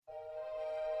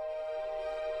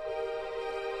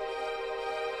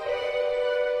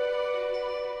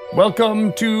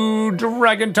Welcome to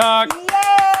Dragon Talk.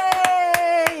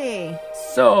 Yay!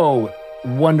 So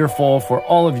wonderful for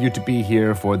all of you to be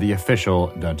here for the official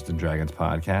Dungeons & Dragons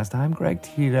podcast. I'm Greg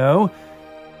Tito,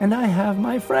 and I have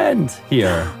my friend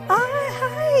here.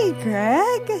 Hi,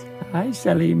 Greg. Hi,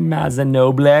 Shelly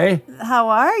Mazanoble. How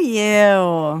are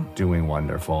you? Doing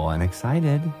wonderful and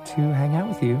excited to hang out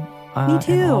with you. Me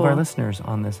too. And all of our listeners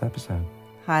on this episode.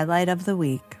 Highlight of the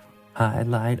week.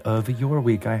 Highlight of your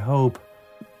week, I hope.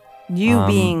 You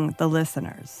being the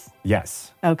listeners.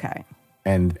 Yes. Okay.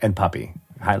 And Puppy.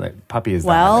 Highlight. Puppy is the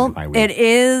Well, highlight of my week. it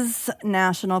is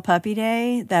National Puppy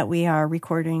Day that we are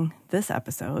recording this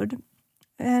episode.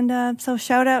 And so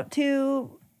shout out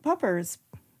to puppers.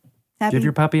 Give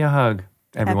your puppy a hug,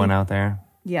 everyone Happy- out there.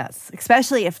 Yes,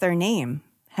 especially if their name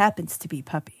happens to be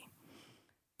Puppy.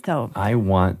 So I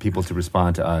want people to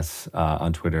respond to us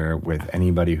on Twitter with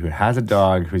anybody who has a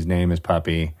dog whose name is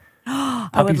Puppy.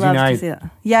 I would Puppies love Unite. to see that.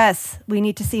 Yes, we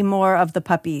need to see more of the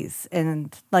puppies,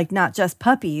 and like not just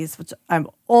puppies, which I'm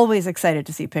always excited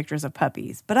to see pictures of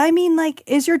puppies. But I mean, like,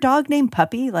 is your dog named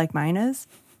Puppy like mine is?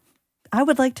 I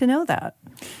would like to know that.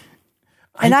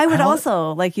 And I would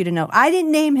also like you to know, I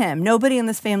didn't name him. Nobody in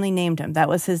this family named him. That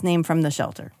was his name from the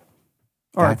shelter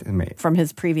or That's amazing. from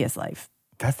his previous life.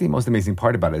 That's the most amazing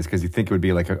part about it is because you think it would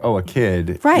be like, a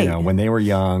kid. Right. You know, when they were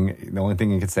young, the only thing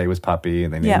you could say was puppy,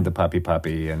 and they named Yeah. the puppy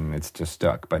Puppy, and it's just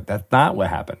stuck. But that's not what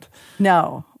happened.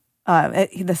 No,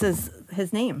 this is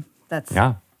his name. That's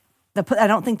Yeah. I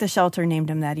don't think the shelter named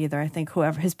him that either. I think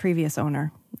whoever his previous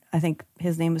owner, I think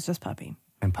his name was just Puppy.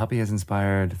 And Puppy has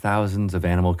inspired thousands of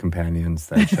animal companions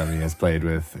that Shelley has played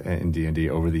with in D&D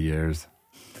over the years.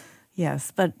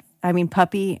 Yes, but I mean,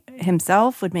 Puppy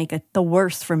himself would make the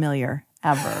worst familiar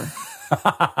ever.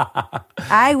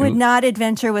 I would not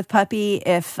adventure with Puppy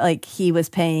if, like, he was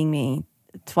paying me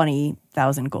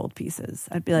 20,000 gold pieces.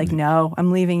 I'd be like, no,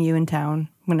 I'm leaving you in town.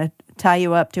 I'm going to tie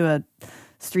you up to a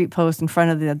street post in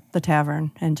front of the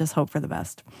tavern and just hope for the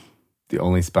best. The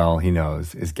only spell he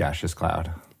knows is Gaseous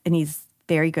Cloud. And he's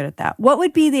very good at that. What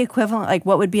would be the equivalent? Like,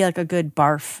 what would be like a good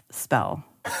barf spell?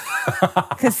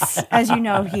 Because, as you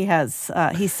know,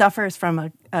 he suffers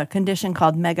from a condition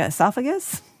called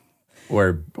megaesophagus.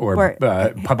 Or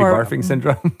puppy barfing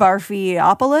syndrome.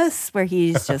 Barfiopolis, where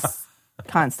he's just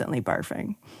constantly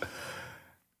barfing.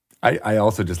 I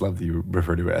also just love that you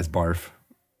refer to it as barf.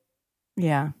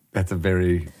 Yeah. That's a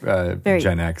very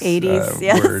Gen X 80s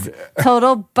yes. word.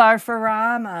 Total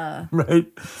barfarama. Right?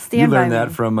 Stand you by learned that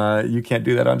me. from You Can't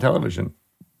Do That on Television.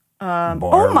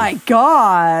 Oh my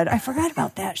God. I forgot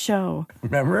about that show.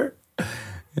 Remember?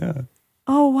 Yeah.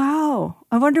 Oh, wow.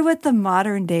 I wonder what the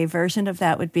modern day version of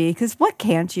that would be. Because what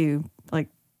can't you, like,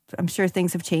 I'm sure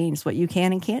things have changed, what you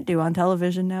can and can't do on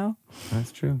television now.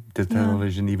 That's true. Does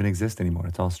television even exist anymore?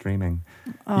 It's all streaming.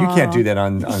 You can't do that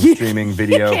on streaming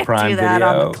video, You can't Prime do that Video.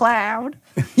 on the cloud.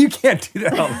 You can't do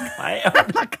that on the cloud.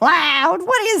 The cloud?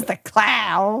 What is the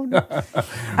cloud?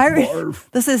 Barf.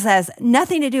 This has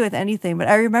nothing to do with anything, but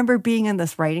I remember being in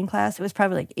this writing class. It was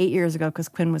probably like 8 years ago because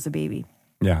Quinn was a baby.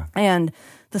 Yeah. And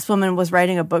this woman was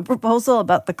writing a book proposal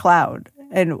about the cloud.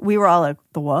 And we were all like,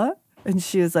 the what? And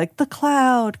she was like, the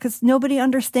cloud, because nobody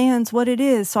understands what it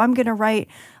is. So I'm going to write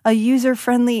a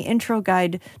user-friendly intro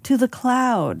guide to the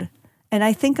cloud. And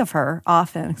I think of her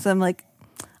often because I'm like,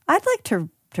 I'd like to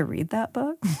read that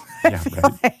book. Yeah,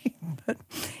 right. But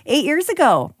 8 years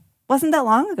ago. Wasn't that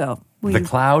long ago. The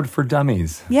Cloud for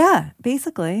Dummies. Yeah,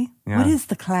 basically. Yeah. What is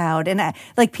the cloud? And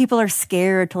like people are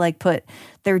scared to like put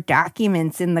their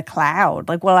documents in the cloud.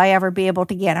 Like, will I ever be able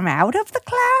to get them out of the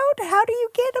cloud? How do you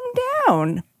get them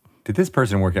down? Did this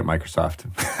person work at Microsoft?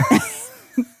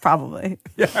 Probably.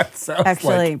 Yeah, it sounds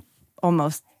Actually,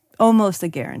 almost a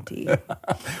guarantee.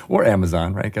 or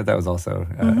Amazon, right? Because that was also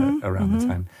around the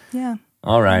time. Yeah.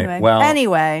 All right.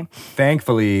 Anyway.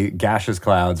 Thankfully, Gaseous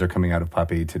Clouds are coming out of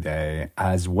Puppy today,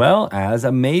 as well as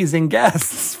amazing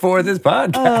guests for this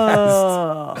podcast.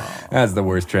 Oh, That's the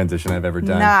worst transition I've ever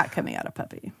done. not coming out of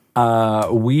Puppy.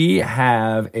 We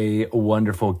have a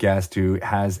wonderful guest who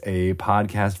has a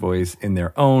podcast voice in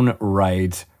their own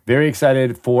right. Very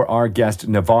excited for our guest,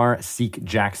 Navar Seek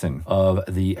Jackson of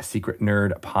the Secret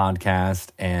Nerd podcast.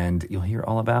 And you'll hear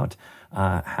all about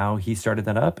how he started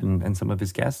that up and some of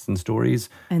his guests and stories.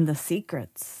 And the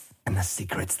secrets. And the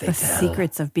secrets they The tell.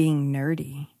 secrets of being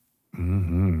nerdy.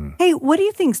 Mm-hmm. Hey, what do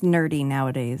you think's nerdy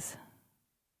nowadays?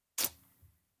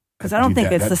 Because I don't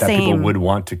think it's the that same. people would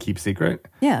want to keep secret.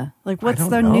 Yeah. Like, what's don't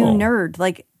the new know. nerd?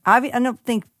 Like, I don't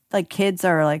think, like, kids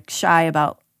are, like, shy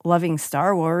about loving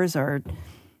Star Wars or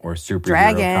Or superhero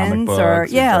comic dragons books. or,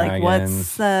 yeah, like,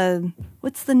 dragons.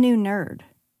 what's the new nerd?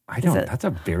 I don't. it- That's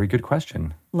a very good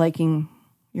question. Liking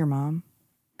your mom?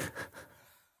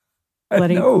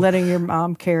 letting your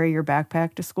mom carry your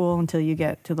backpack to school until you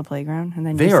get to the playground, and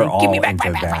then They you are say, all "Give me back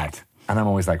into my backpack." that. And I'm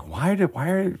always like, why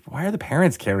are the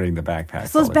parents carrying the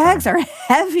backpacks? Those bags are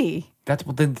heavy.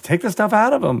 Then take the stuff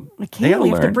out of them. I can't. We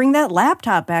have to bring that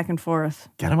laptop back and forth.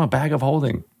 Get them a bag of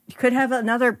holding. You could have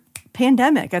another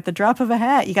pandemic at the drop of a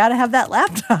hat. You got to have that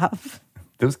laptop.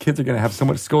 Those kids are going to have so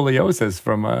much scoliosis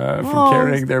from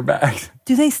carrying their bags.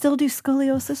 Do they still do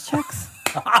scoliosis checks?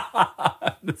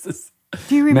 This is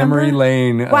do you remember? memory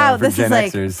lane. Wow, for this Gen is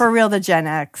like Xers. for real the Gen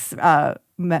X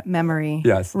memory.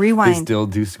 Yes, rewind. They still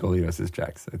do scoliosis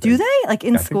checks. I think. Do they like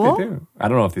in school? Think they do. I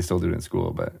don't know if they still do it in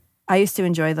school, but I used to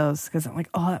enjoy those because I'm like,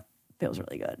 oh, that feels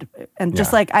really good. And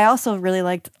just like I also really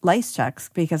liked lice checks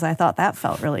because I thought that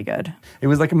felt really good. it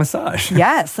was like a massage.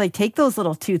 Yes, like take those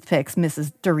little toothpicks,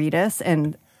 Mrs. Doritos,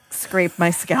 and scrape my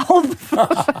scalp.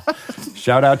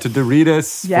 Shout out to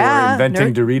Doritos for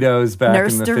inventing Doritos back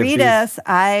Nurse in the Doritos. 50s.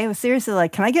 I was seriously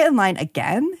like, can I get in line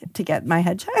again to get my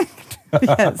head checked?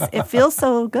 Because it feels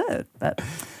so good. But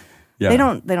they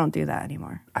don't do that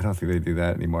anymore. I don't think they do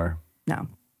that anymore. No.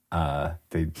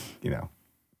 They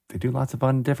do lots of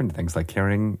fun different things like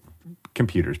carrying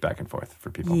computers back and forth for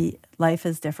people. Life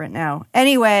is different now.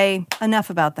 Anyway, enough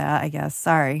about that, I guess.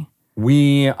 Sorry.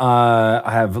 We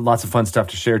have lots of fun stuff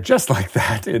to share just like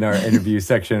that in our interview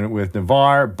section with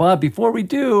Navarre. But before we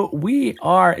do, we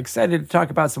are excited to talk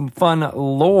about some fun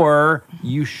lore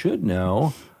you should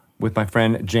know with my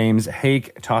friend James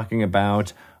Hake talking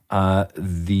about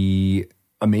the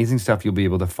amazing stuff you'll be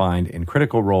able to find in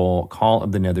Critical Role, Call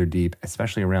of the Netherdeep,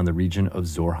 especially around the region of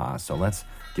Xhorhas. So let's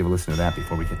give a listen to that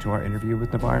before we get to our interview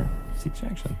with Navarre Seek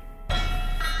Jackson.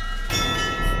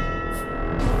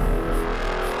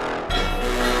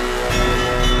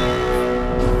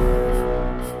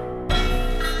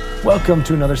 Welcome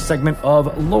to another segment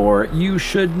of Lore You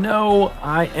Should Know.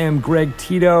 I am Greg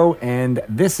Tito, and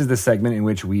this is the segment in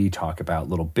which we talk about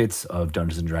little bits of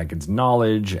Dungeons & Dragons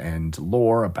knowledge and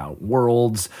lore about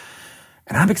worlds.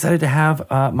 And I'm excited to have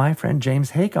my friend James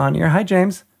Hake on here. Hi,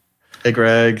 James. Hey,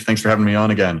 Greg. Thanks for having me on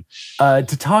again. To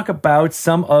talk about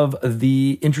some of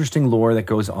the interesting lore that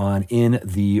goes on in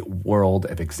the world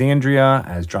of Exandria,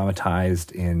 as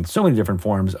dramatized in so many different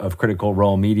forms of Critical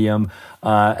Role medium,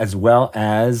 as well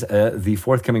as the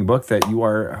forthcoming book that you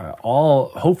are all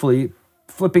hopefully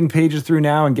flipping pages through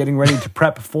now and getting ready to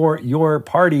prep for your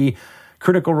party,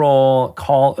 Critical Role,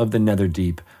 Call of the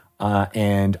Netherdeep.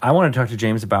 And I want to talk to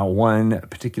James about one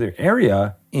particular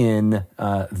area in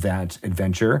that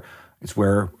adventure. It's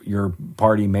where your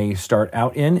party may start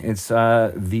out in. It's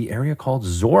the area called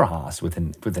Xhorhas with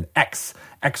an X,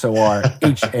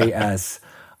 Xorhas.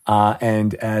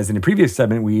 And as in a previous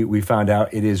segment, we found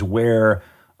out it is where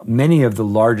many of the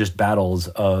largest battles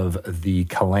of the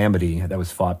calamity that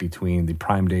was fought between the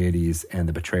prime deities and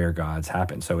the betrayer gods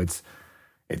happened. So it's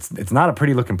not a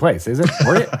pretty looking place, is it?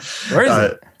 Where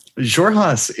is it?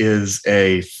 Xhorhas is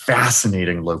a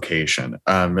fascinating location.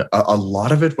 A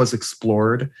lot of it was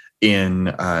explored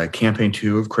in Campaign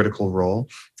 2 of Critical Role,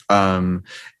 and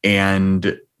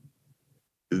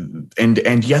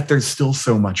yet there's still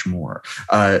so much more.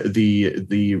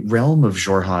 The realm of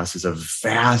Xhorhas is a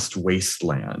vast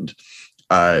wasteland.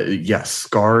 Yes,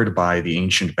 scarred by the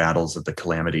ancient battles of the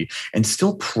Calamity and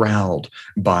still prowled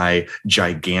by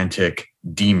gigantic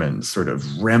demons, sort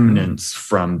of remnants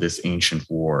from this ancient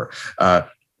war.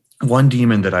 One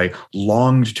demon that I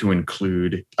longed to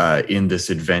include in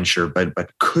this adventure, but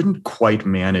couldn't quite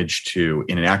manage to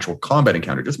in an actual combat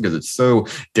encounter, just because it's so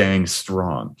dang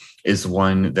strong, is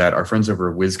one that our friends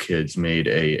over at WizKids made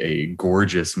a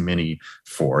gorgeous mini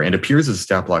for, and appears as a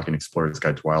stat block in Explorer's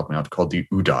Guide to Wildemount, called the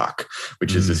Udok,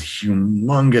 which is this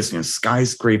humongous,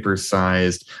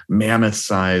 skyscraper-sized,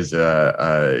 mammoth-sized,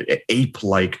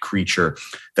 ape-like creature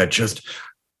that just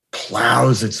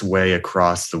plows its way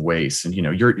across the waste. And,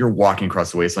 you're walking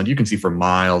across the wasteland. You can see for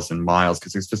miles and miles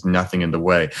because there's just nothing in the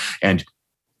way. And,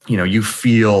 you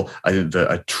feel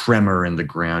a tremor in the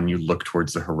ground. You look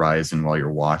towards the horizon while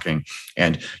you're walking,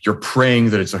 and you're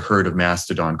praying that it's a herd of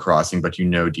mastodon crossing, but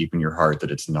deep in your heart that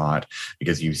it's not,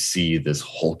 because you see this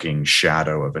hulking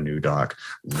shadow of an Udok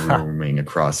roaming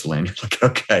across the land. You're like,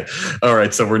 okay, all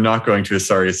right, so we're not going to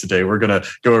Asarius today. We're going to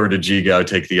go over to Jigao,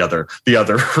 take the other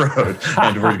road,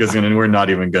 and we're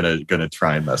not even going to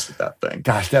try and mess with that thing.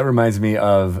 Gosh, that reminds me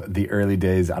of the early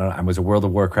days. I was a World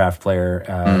of Warcraft player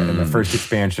in the first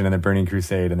expansion in the Burning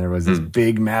Crusade, and there was this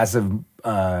big, massive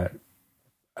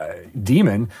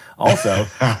demon also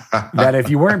that if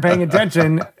you weren't paying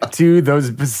attention to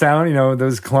those sound,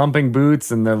 those clumping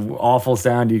boots and the awful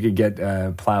sound, you could get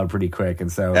plowed pretty quick. And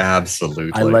so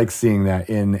absolutely, I like seeing that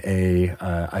in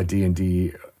a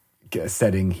D&D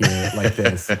setting here like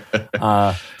this.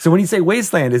 So when you say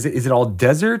wasteland, is it all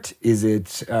desert? Is it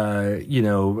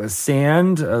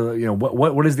sand?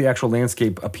 What does the actual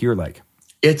landscape appear like?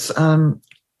 It's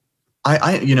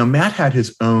Matt had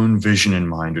his own vision in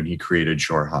mind when he created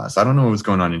Xhorhas. I don't know what was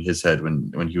going on in his head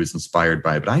when he was inspired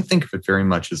by it, but I think of it very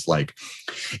much as like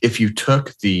if you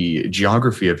took the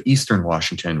geography of Eastern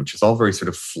Washington, which is all very sort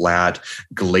of flat,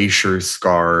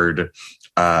 glacier-scarred,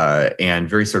 and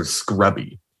very sort of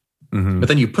scrubby. Mm-hmm. But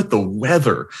then you put the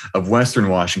weather of Western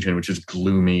Washington, which is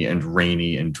gloomy and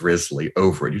rainy and drizzly,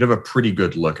 over it. You'd have a pretty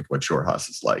good look at what Xhorhas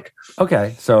is like.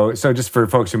 Okay, so just for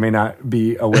folks who may not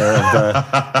be aware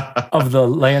of the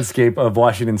landscape of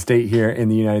Washington State here in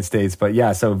the United States, but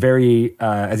yeah, so very,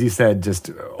 as you said, just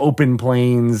open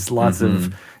plains, lots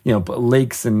of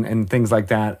lakes and things like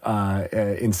that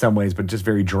in some ways, but just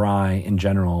very dry in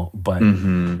general. But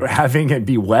having it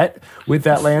be wet with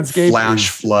that landscape, flash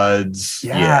floods,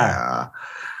 yeah.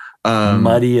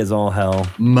 Muddy as all hell.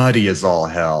 Muddy as all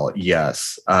hell,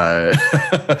 yes.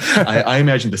 I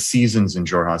imagine the seasons in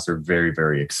Xhorhas are very,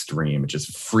 very extreme. It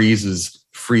just freezes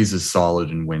solid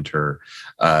in winter,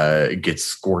 gets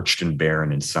scorched and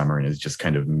barren in summer, and is just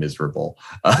kind of miserable.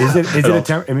 Is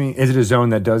it a zone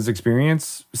that does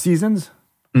experience seasons?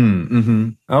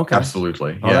 Okay,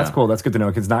 absolutely. Oh, that's cool. That's good to know.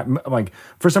 Because not like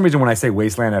for some reason when I say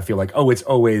wasteland, I feel like it's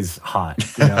always hot.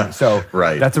 So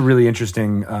right. That's a really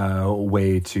interesting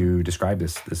way to describe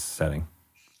this setting.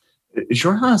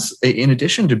 Xhorhas, in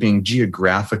addition to being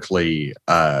geographically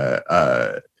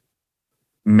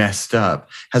messed up,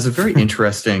 has a very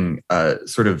interesting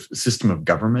sort of system of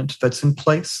government that's in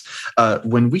place.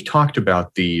 When we talked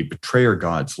about the betrayer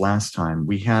gods last time,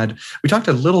 we talked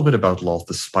a little bit about Lolth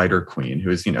the Spider Queen,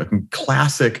 who is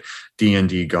classic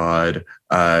D&D god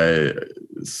 /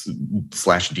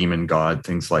 demon god,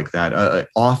 things like that.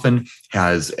 Often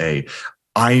has a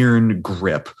iron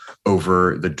grip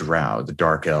over the drow, the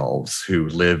dark elves who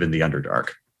live in the Underdark.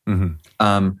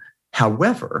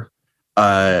 However,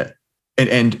 or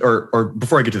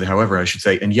before I get to the however, I should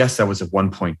say, and yes, that was at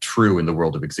one point true in the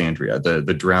world of Exandria.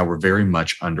 The drow were very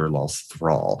much under Lolth's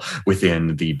thrall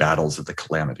within the battles of the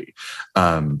Calamity.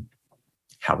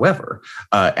 However,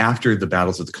 after the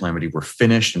battles of the Calamity were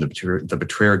finished and the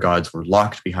betrayer gods were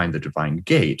locked behind the Divine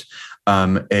Gate,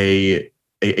 a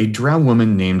drow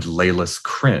woman named Leylas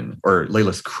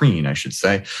Kreen, I should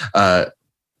say,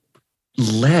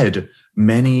 led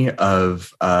many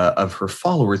of her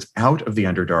followers out of the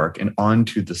Underdark and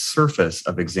onto the surface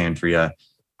of Exandria,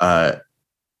 and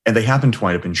they happened to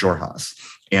wind up in Xhorhas.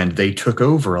 And they took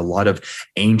over a lot of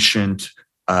ancient,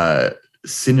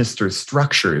 sinister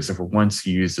structures that were once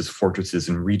used as fortresses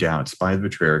and redoubts by the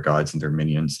betrayer gods and their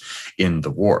minions in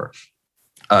the war.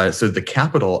 So the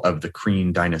capital of the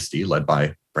Kreen dynasty, led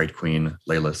by Bright Queen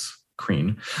Leylas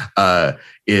Kreen,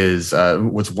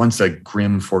 was once a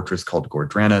grim fortress called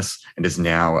Gordranus, and is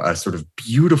now a sort of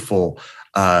beautiful,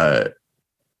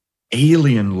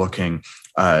 alien-looking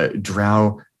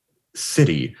drow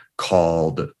city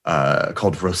called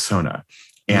Rosohna.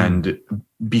 And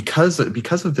because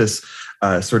of this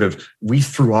sort of we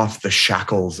threw off the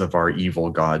shackles of our evil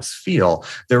gods feel,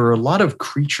 there are a lot of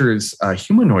creatures,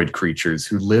 humanoid creatures,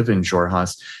 who live in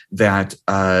Xhorhas that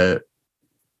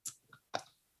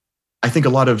I think a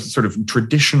lot of sort of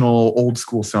traditional old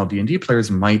school style D&D players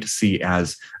might see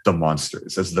as the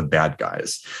monsters, as the bad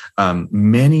guys.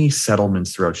 Many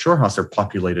settlements throughout Xhorhas are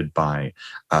populated by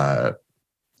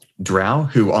drow,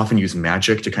 who often use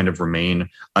magic to kind of remain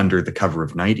under the cover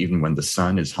of night, even when the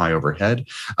sun is high overhead.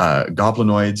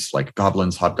 Goblinoids, like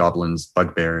goblins, hobgoblins,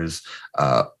 bugbears,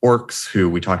 orcs, who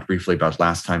we talked briefly about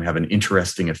last time, have an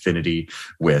interesting affinity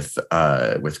with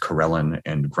Corellin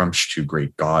and Gruumsh, two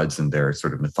great gods in their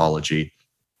sort of mythology.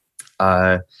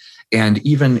 And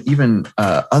even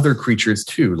other creatures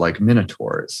too, like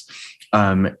minotaurs.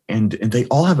 And they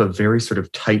all have a very sort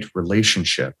of tight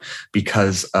relationship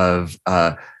because of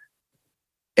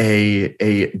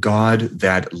a god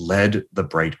that led the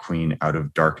Bright Queen out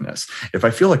of darkness. If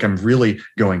I feel like I'm really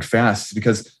going fast, it's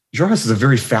because Xhorhas is a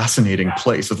very fascinating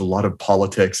place with a lot of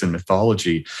politics and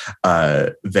mythology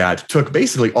that took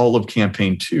basically all of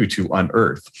Campaign 2 to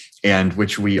unearth, and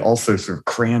which we also sort of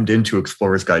crammed into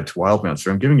Explorer's Guide to Wildlands.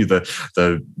 So I'm giving you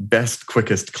the best,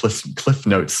 quickest cliff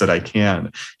notes that I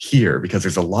can here, because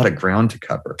there's a lot of ground to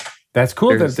cover. That's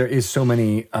cool that there is so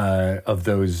many of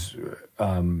those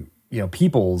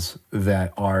peoples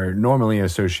that are normally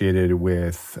associated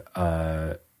with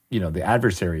the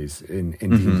adversaries in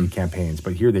D&D campaigns,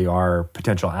 but here they are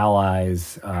potential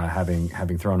allies,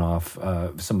 having thrown off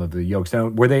some of the yokes. Now,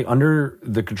 were they under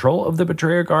the control of the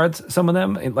betrayer guards? Some of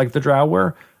them, like the drow,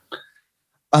 were.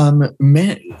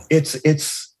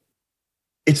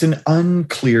 It's an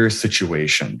unclear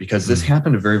situation because this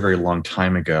happened a very, very long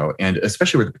time ago. And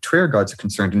especially where the betrayer gods are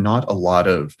concerned, not a lot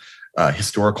of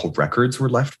historical records were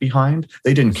left behind.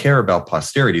 They didn't care about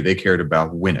posterity. They cared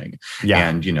about winning. Yeah.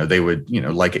 And, they would,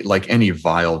 like any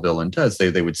vile villain does,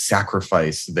 they would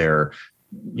sacrifice their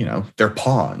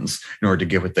pawns in order to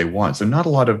get what they want. So not a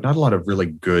lot of really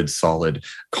good, solid,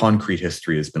 concrete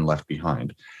history has been left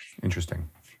behind. Interesting.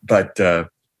 But these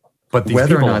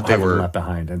whether people or not they haven't were left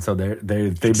behind, and so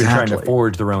they've been trying to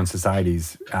forge their own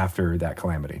societies after that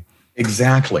calamity.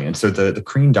 Exactly. And so the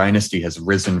Kryn dynasty has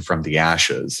risen from the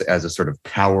ashes as a sort of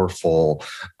powerful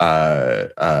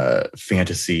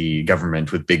fantasy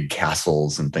government with big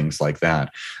castles and things like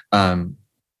that.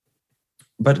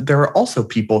 But there are also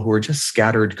people who are just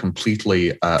scattered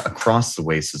completely across the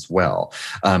waste as well.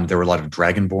 There were a lot of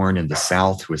Dragonborn in the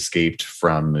south who escaped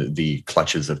from the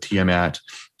clutches of Tiamat.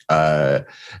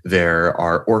 There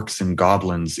are orcs and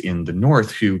goblins in the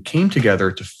north who came together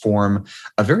to form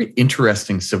a very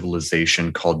interesting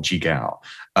civilization called Jigao.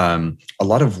 A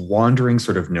lot of wandering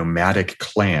sort of nomadic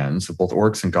clans, both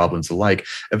orcs and goblins alike,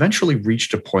 eventually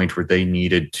reached a point where they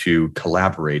needed to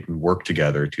collaborate and work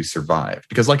together to survive.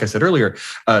 Because like I said earlier,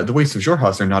 the Wastes of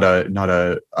Xhorhas are not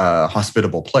a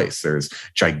hospitable place. There's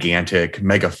gigantic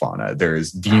megafauna,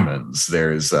 there's demons,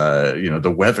 there's,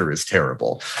 the weather is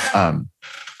terrible.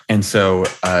 And so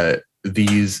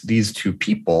these two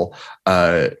people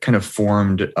kind of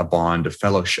formed a bond of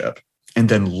fellowship. And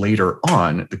then later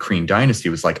on, the Kryn dynasty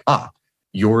was like,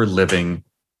 you're living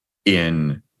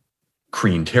in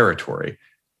Kryn territory.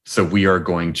 So we are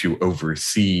going to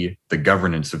oversee the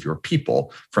governance of your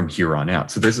people from here on out.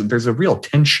 So there's a real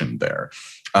tension there.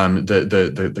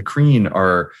 The Kryn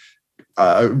are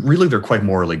really, they're quite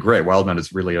morally gray. Wildemount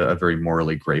is really a very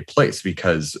morally gray place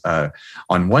because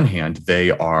on one hand,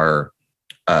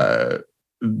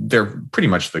 they're pretty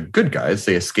much the good guys.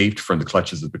 They escaped from the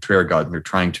clutches of the betrayer god, and they're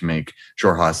trying to make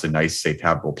Xhorhas a nice, safe,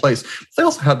 habitable place. But they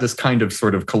also have this kind of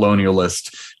sort of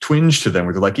colonialist twinge to them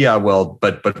where they're like, yeah, well,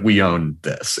 but we own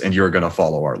this, and you're going to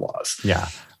follow our laws. Yeah.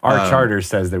 Our charter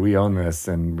says that we own this,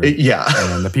 and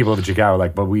the people of Jigao are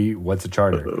like, but what's a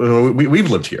charter?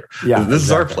 We've lived here. Yeah, this is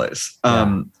our place.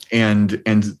 And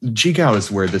Jigao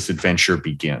is where this adventure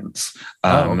begins.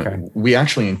 Okay. We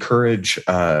actually encourage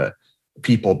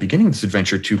people beginning this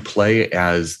adventure to play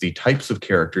as the types of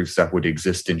characters that would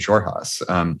exist in Xhorhas.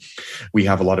 We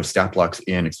have a lot of stat blocks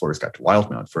in Explorer's Guide to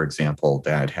Wildemount, for example,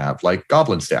 that have like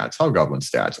goblin stats, hobgoblin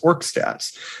stats, orc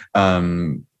stats.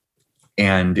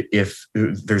 And if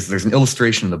there's an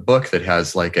illustration in the book that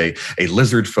has like a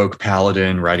lizard folk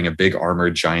paladin riding a big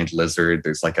armored giant lizard.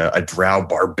 There's like a drow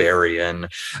barbarian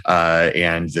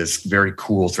and this very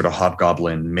cool sort of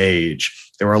hobgoblin mage.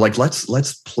 They were like,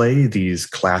 let's play these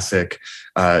classic,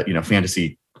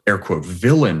 fantasy air quote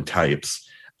villain types,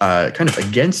 kind of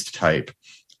against type,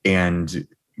 and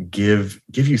give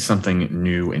you something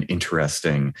new and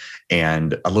interesting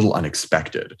and a little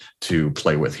unexpected to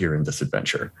play with here in this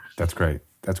adventure. That's great.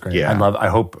 Yeah. I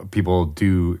hope people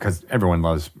do, because everyone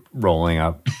loves rolling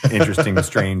up interesting,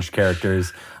 strange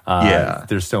characters.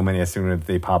 There's so many. As soon as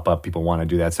they pop up, people want to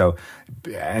do that. So,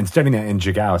 and studying that in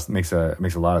Jigao makes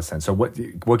a lot of sense. So what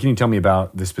can you tell me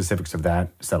about the specifics of that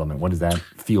settlement? What does that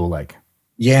feel like?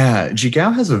 Yeah,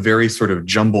 Jigao has a very sort of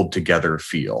jumbled together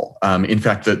feel. In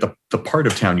fact, the part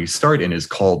of town you start in is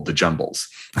called the Jumbles.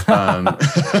 And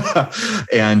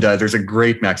there's a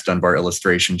great Max Dunbar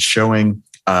illustration showing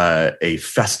a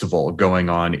festival going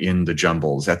on in the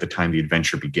Jumbles at the time the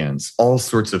adventure begins. All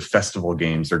sorts of festival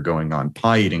games are going on,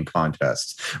 pie eating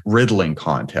contests, riddling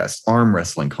contests, arm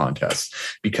wrestling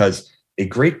contests, because a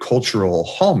great cultural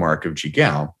hallmark of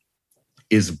Jigao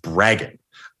is bragging.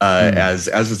 As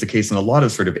is the case in a lot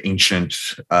of sort of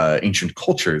ancient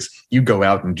cultures, you go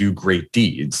out and do great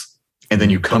deeds, and then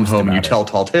you come home and you tell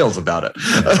tall tales about it.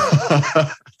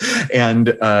 And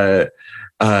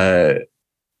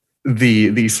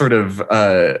the sort of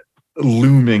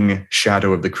looming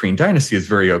shadow of the Kryn dynasty is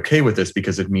very okay with this,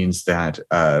 because it means that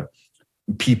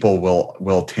people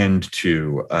will tend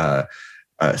to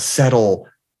settle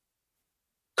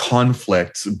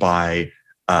conflicts by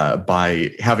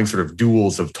having sort of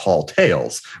duels of tall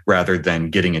tales rather than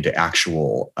getting into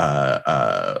actual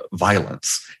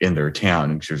violence in their town,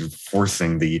 and sort of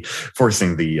forcing the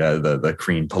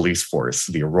Kryn police force,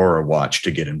 the Aurora Watch,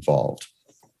 to get involved.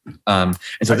 And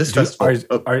so this festival, is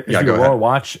the Aurora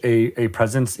Watch a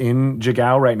presence in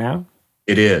Jigao right now?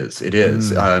 It is.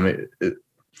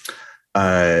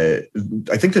 I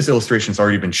think this illustration has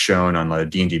already been shown on a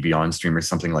D&D Beyond stream or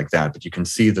something like that, but you can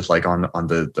see that like on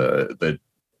the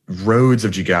roads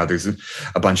of Jigao. There's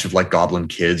a bunch of like goblin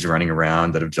kids running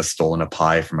around that have just stolen a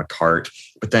pie from a cart.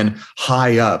 But then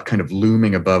high up, kind of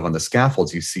looming above on the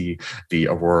scaffolds, you see the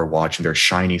Aurora Watch in their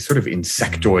shiny, sort of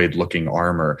insectoid-looking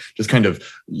armor, just kind of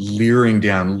leering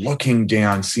down, looking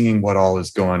down, seeing what all is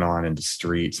going on in the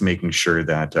streets, making sure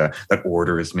that that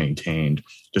order is maintained,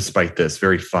 despite this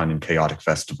very fun and chaotic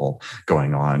festival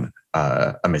going on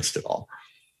amidst it all.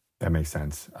 That makes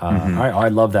sense. I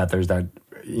love that there's that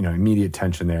immediate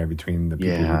tension there between the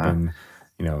people who've been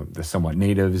the somewhat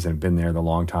natives and have been there the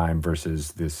long time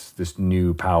versus this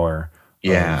new power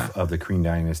of the Kryn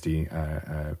dynasty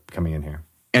coming in here.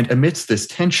 And amidst this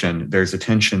tension, there's a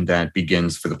tension that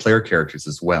begins for the player characters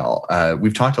as well.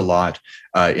 We've talked a lot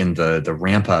in the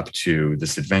ramp up to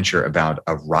this adventure about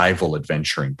a rival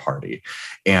adventuring party.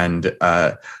 And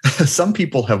some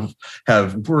people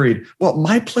have worried, well,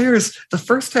 my players, the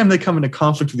first time they come into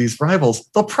conflict with these rivals,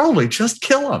 they'll probably just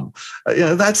kill them.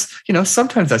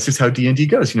 Sometimes that's just how D&D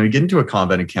goes. You get into a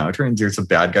combat encounter and there's a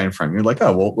bad guy in front of you. You're like,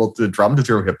 oh, we'll drop him to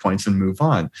 0 hit points and move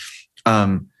on.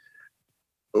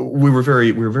 We were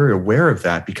very aware of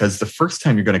that because the first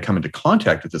time you're going to come into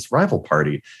contact with this rival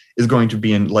party is going to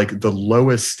be in like the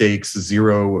lowest stakes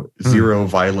zero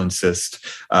violencist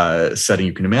setting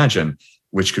you can imagine,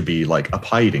 which could be like a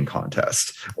pie eating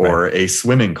contest or a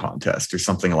swimming contest or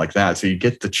something like that. So you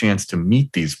get the chance to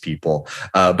meet these people,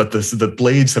 but the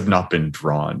blades have not been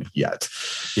drawn yet.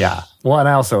 Yeah. Well,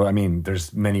 and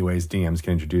there's many ways DMs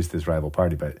can introduce this rival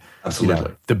party, but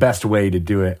absolutely the best way to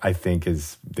do it, I think,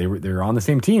 is they're on the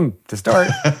same team to start,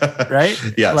 right?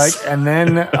 Yes. And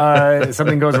then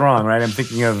something goes wrong, right? I'm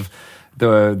thinking of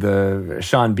the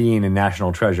Sean Bean in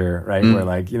National Treasure, right?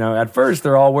 Where at first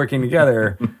they're all working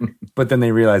together, but then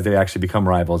they realize they actually become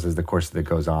rivals as the course that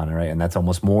goes on, right? And that's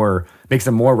almost makes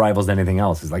them more rivals than anything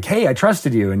else. It's like, hey, I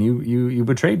trusted you and you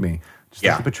betrayed me. Just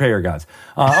like the betrayer gods.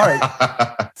 All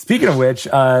right. Speaking of which,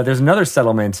 there's another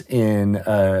settlement in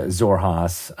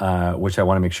Xhorhas, which I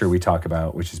want to make sure we talk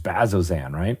about, which is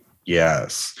Bazzoxan, right?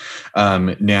 Yes.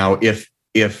 Now,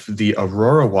 if the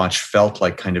Aurora Watch felt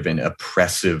like kind of an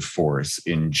oppressive force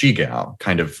in Jigao,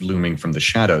 kind of looming from the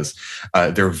shadows,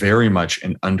 they're very much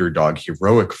an underdog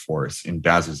heroic force in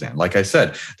Bazzoxan. Like I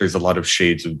said, there's a lot of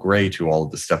shades of gray to all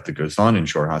of the stuff that goes on in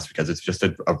Xhorhas because it's just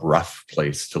a rough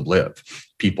place to live.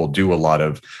 People do a lot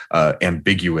of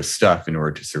ambiguous stuff in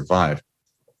order to survive.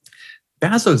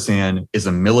 Bazzoxan is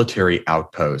a military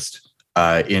outpost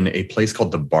in a place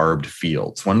called the Barbed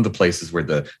Fields, one of the places where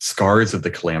the scars of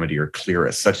the calamity are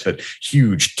clearest, such that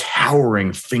huge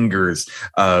towering fingers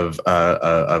of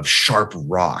sharp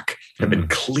rock have been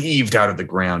cleaved out of the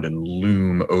ground and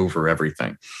loom over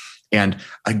everything. And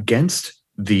against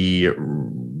the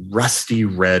rusty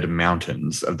red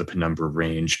mountains of the Penumbra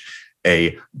Range,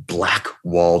 a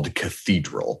black-walled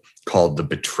cathedral called the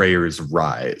Betrayer's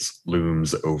Rise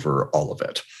looms over all of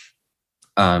it.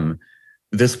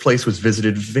 This place was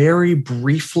visited very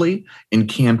briefly in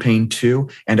Campaign 2,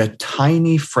 and a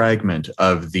tiny fragment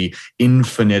of the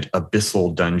infinite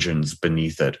abyssal dungeons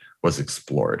beneath it was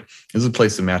explored. This is a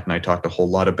place that Matt and I talked a whole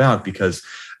lot about because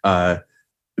the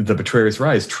Betrayer's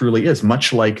Rise truly is,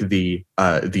 much like the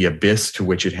abyss to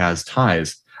which it has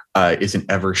ties, is an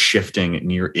ever-shifting,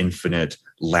 near-infinite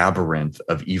labyrinth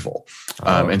of evil.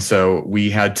 And so we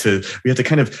had to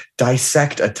kind of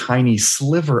dissect a tiny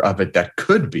sliver of it that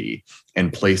could be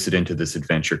and place it into this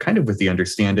adventure, kind of with the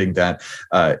understanding that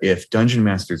if Dungeon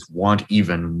Masters want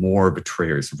even more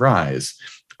Betrayer's Rise,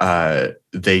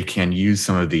 they can use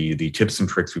some of the tips and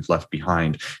tricks we've left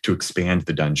behind to expand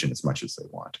the dungeon as much as they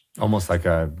want. Almost like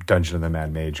a Dungeon of the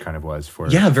Mad Mage kind of was for...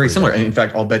 Yeah, very similar. And in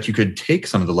fact, I'll bet you could take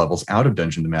some of the levels out of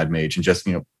Dungeon of the Mad Mage and just,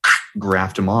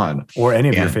 graft them on. Or any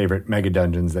of your favorite mega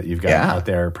dungeons that you've got out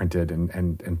there printed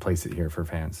and place it here for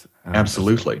fans.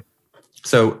 Absolutely.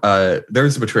 So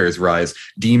there's the Betrayer's Rise.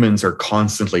 Demons are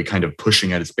constantly kind of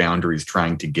pushing at its boundaries,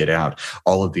 trying to get out.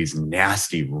 All of these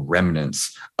nasty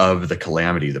remnants of the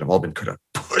calamity that have all been kind of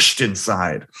pushed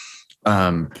inside.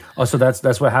 So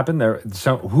that's what happened there.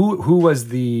 So who was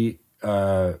the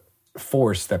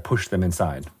force that pushed them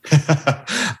inside?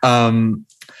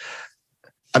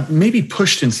 Maybe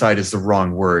pushed inside is the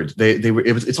wrong word.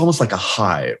 It's almost like a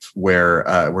hive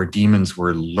where demons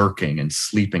were lurking and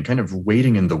sleeping, kind of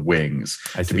waiting in the wings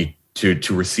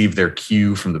to receive their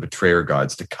cue from the betrayer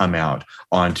gods to come out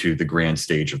onto the grand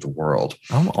stage of the world.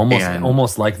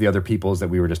 Almost like the other peoples that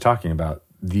we were just talking about.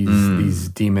 These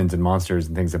demons and monsters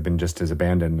and things have been just as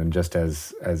abandoned and just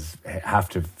as have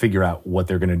to figure out what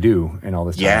they're going to do in all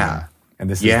this time. Yeah. And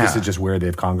this is just where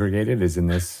they've congregated, is in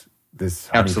this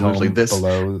absolutely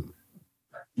below.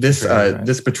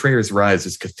 This Betrayer's Rise,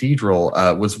 this cathedral,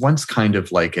 was once kind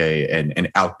of like an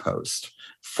outpost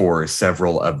for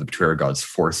several of the Betrayer God's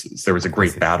forces. There was a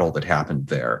great battle that happened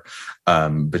there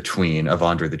between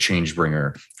Avandra the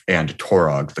Changebringer and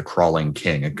Torog, the Crawling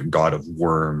King, a god of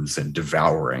worms and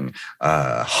devouring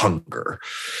hunger.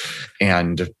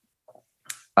 And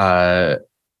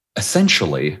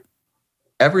essentially,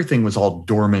 everything was all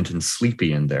dormant and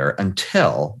sleepy in there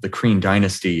until the Kreen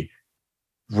dynasty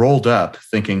rolled up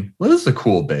thinking, well, this is a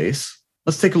cool base.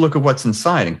 Let's take a look at what's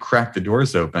inside, and crack the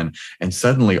doors open. And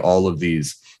suddenly all of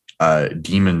these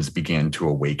demons began to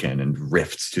awaken, and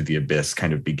rifts to the abyss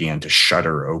kind of began to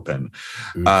shudder open.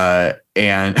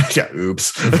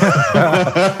 Oops.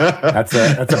 That's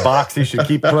a box you should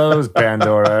keep closed,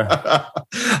 Pandora.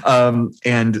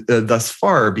 And thus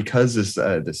far, because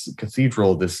this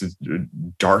cathedral, this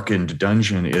darkened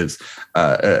dungeon is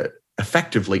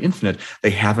effectively infinite, they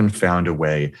haven't found a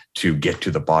way to get to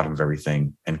the bottom of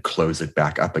everything and close it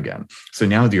back up again. So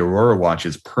now the Aurora Watch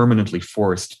is permanently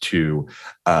forced to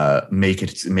make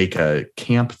a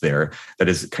camp there that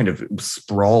is kind of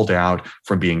sprawled out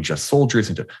from being just soldiers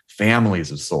into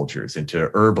families of soldiers, into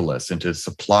herbalists, into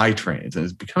supply trains, and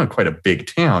it's become quite a big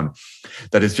town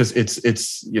that is just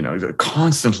it's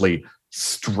constantly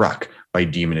struck by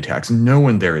demon attacks. No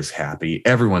one there is happy.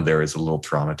 Everyone there is a little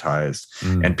traumatized,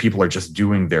 and people are just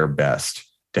doing their best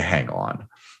to hang on.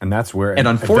 And that's where, and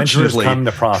unfortunately, come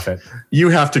to profit. You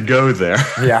have to go there.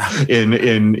 Yeah,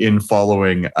 in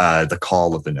following the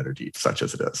call of the Netherdeep, such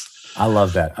as it is. I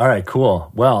love that. All right,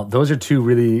 cool. Well, those are two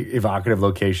really evocative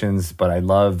locations, but I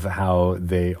love how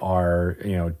they are,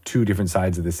 two different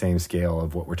sides of the same scale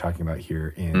of what we're talking about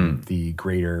here in the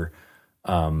greater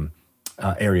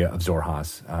area of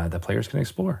Xhorhas that players can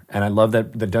explore. And I love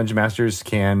that the Dungeon Masters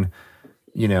can,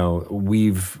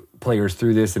 weave players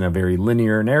through this in a very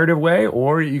linear narrative way,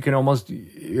 or you can almost,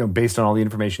 based on all the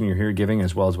information you're here giving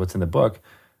as well as what's in the book,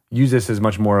 use this as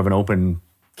much more of an open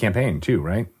campaign too,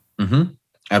 right? Mm-hmm.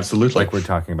 Absolutely. Like we're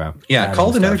talking about. Yeah, Call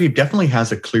of the Netherdeep definitely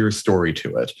has a clear story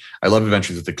to it. I love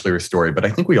adventures with a clear story, but I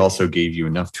think we also gave you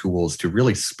enough tools to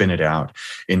really spin it out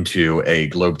into a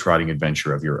globe-trotting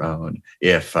adventure of your own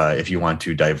if you want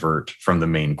to divert from the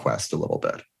main quest a little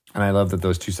bit. And I love that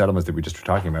those two settlements that we just were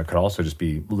talking about could also just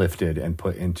be lifted and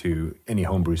put into any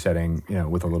homebrew setting,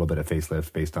 with a little bit of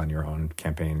facelift based on your own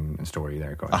campaign and story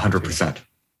there. 100%.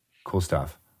 Cool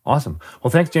stuff. Awesome.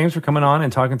 Well, thanks, James, for coming on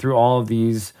and talking through all of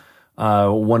these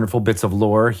wonderful bits of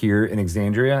lore here in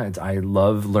Exandria. I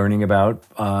love learning about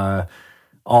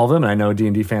all of them, and I know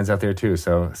D&D fans out there too.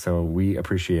 So we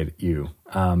appreciate you.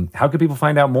 How can people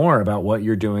find out more about what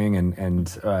you're doing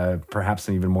and perhaps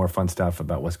some even more fun stuff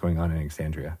about what's going on in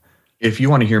Exandria? If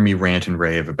you want to hear me rant and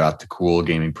rave about the cool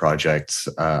gaming projects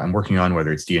I'm working on,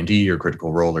 whether it's D&D or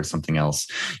Critical Role or something else,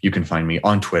 you can find me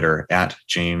on Twitter at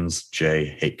James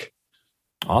J. Hake.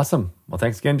 Awesome. Well,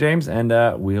 thanks again, James. And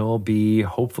we'll be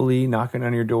hopefully knocking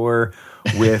on your door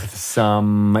with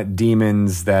some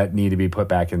demons that need to be put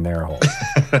back in their holes.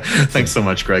 Thanks so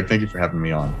much, Greg. Thank you for having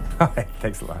me on. All right.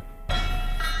 Thanks a lot.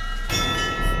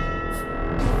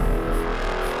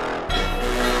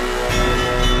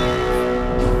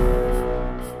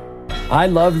 I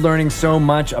love learning so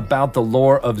much about the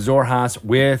lore of Xhorhas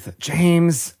with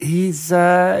James. He's,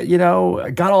 got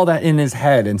all that in his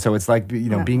head. And so it's like,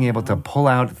 being able to pull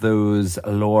out those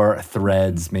lore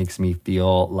threads makes me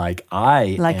feel like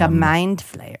a mind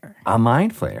flayer. A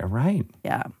mind flayer, right.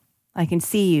 Yeah. I can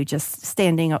see you just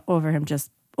standing over him,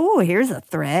 just, here's a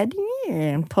thread,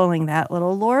 and pulling that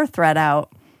little lore thread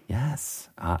out. Yes.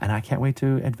 And I can't wait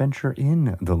to adventure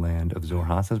in the land of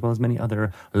Xhorhas, as well as many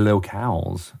other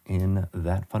locales in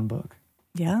that fun book.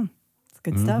 Yeah, it's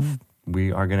good stuff.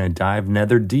 We are going to dive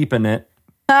nether deep in it.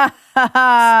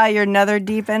 You're nether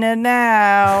deep in it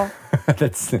now.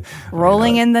 That's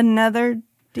rolling in the nether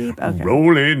deep. Okay.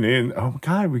 Rolling in. Oh,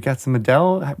 God, we got some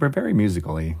Adele. We're very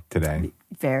musically today.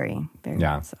 Very, very.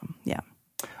 Yeah. So, yeah.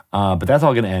 But that's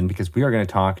all going to end because we are going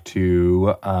to talk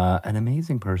to an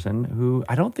amazing person who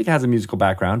I don't think has a musical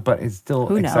background, but is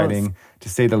still exciting to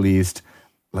say the least.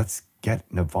 Let's get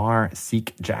Navarre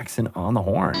Seek Jackson on the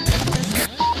horn.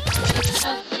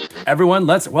 Everyone,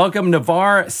 let's welcome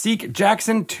Navarre Seek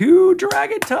Jackson to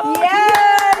Dragon Talk.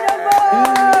 Yeah,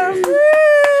 Navarre!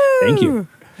 Thank you.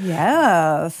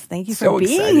 Yes, thank you for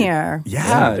being here.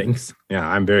 Yeah, thanks. Yeah,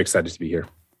 I'm very excited to be here.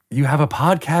 You have a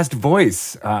podcast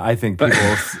voice, I think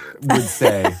people would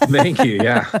say. Thank you.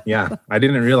 Yeah. I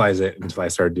didn't realize it until I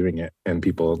started doing it and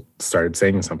people started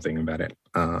saying something about it.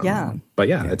 But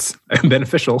it's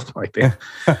beneficial, I think.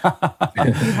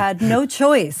 You had no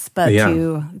choice but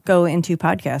to go into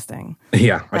podcasting.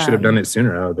 Yeah, I should have done it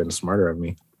sooner. That would have been smarter of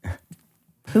me.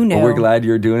 Who knew? Well, we're glad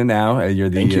you're doing it now. You're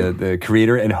the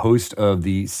creator and host of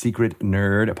the Secret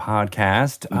Nerd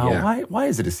podcast. Why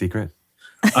is it a secret?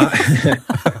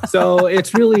 So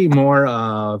it's really more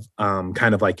of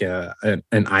kind of like an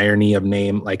irony of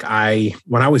name. Like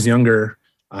when I was younger,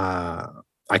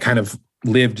 I kind of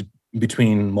lived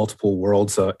between multiple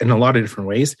worlds in a lot of different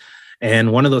ways.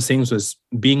 And one of those things was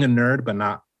being a nerd, but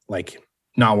not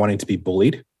wanting to be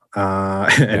bullied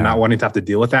and not wanting to have to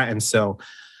deal with that. And so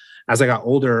as I got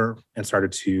older and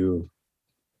started to,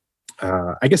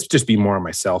 I guess, just be more of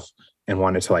myself and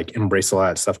wanted to like embrace a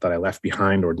lot of stuff that I left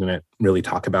behind or didn't really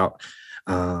talk about,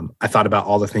 I thought about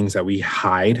all the things that we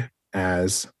hide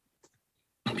as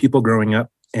people growing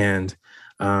up. And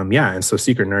and so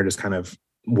Secret Nerd is kind of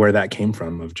where that came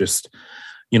from, of just,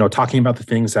 talking about the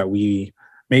things that we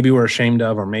maybe we're ashamed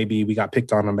of, or maybe we got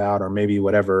picked on about, or maybe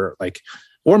whatever,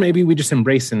 or maybe we just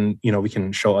embrace and, we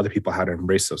can show other people how to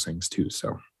embrace those things too.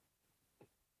 So.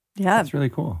 Yeah. That's really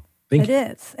cool. It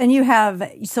is. And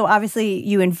so obviously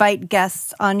you invite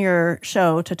guests on your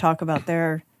show to talk about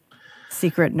their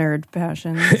secret nerd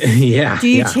passions. Yeah. Do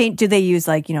you change, do they use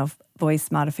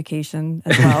voice modification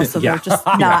as well? So they're just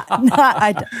not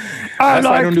I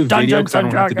don't do video because I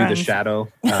don't have to do the shadow,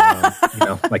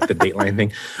 like the Dateline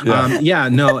thing.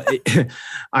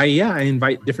 I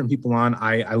invite different people on.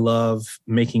 I love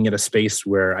making it a space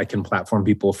where I can platform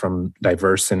people from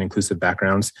diverse and inclusive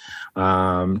backgrounds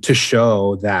to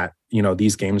show that,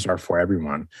 these games are for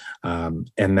everyone,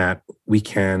 and that we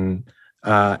can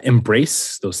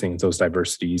embrace those things, those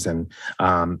diversities, and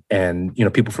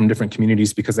people from different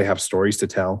communities, because they have stories to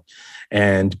tell,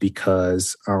 and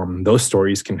because those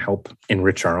stories can help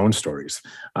enrich our own stories.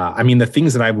 The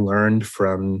things that I've learned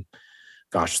from,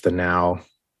 the now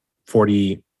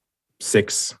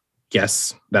 46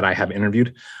 guests that I have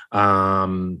interviewed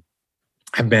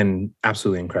have been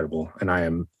absolutely incredible, and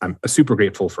I'm super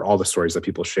grateful for all the stories that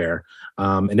people share,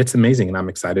 and it's amazing, and I'm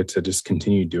excited to just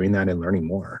continue doing that and learning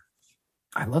more.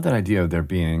 I love that idea of there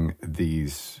being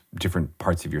these different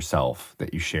parts of yourself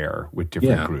that you share with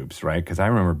different groups, right? Because I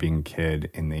remember being a kid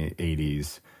in the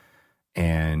 80s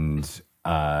and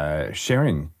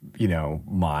sharing,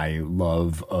 my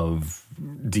love of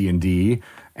D&D.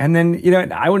 And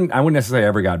then, I wouldn't necessarily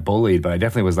ever got bullied, but I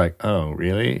definitely was like, oh,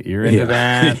 really? You're into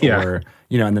that? Or,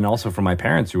 and then also from my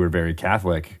parents who were very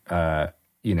Catholic,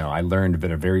 I learned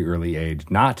at a very early age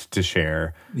not to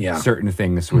share certain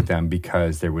things with them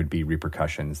because there would be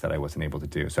repercussions that I wasn't able to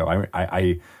do. So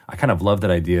I kind of love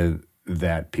that idea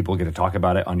that people get to talk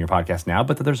about it on your podcast now,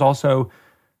 but that there's also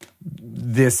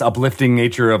this uplifting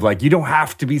nature of like, you don't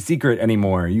have to be secret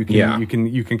anymore. You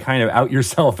can kind of out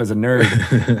yourself as a nerd,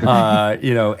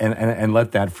 and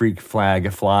let that freak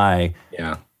flag fly.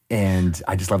 Yeah. And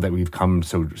I just love that we've come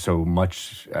so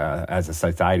much as a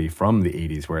society from the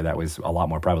 80s where that was a lot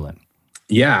more prevalent.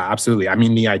 Yeah, absolutely.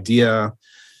 The idea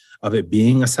of it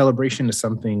being a celebration is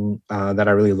something that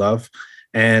I really love.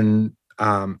 And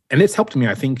it's helped me,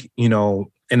 I think, in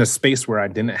a space where I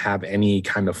didn't have any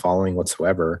kind of following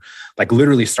whatsoever, like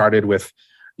literally started with,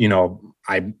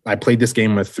 I played this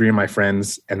game with 3 of my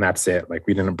friends and that's it. Like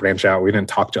we didn't branch out. We didn't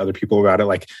talk to other people about it.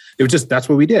 Like it was just, that's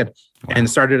what we did. Wow. And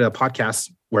started a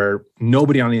podcast where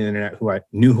nobody on the internet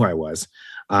knew who I was.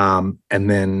 And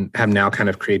then have now kind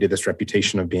of created this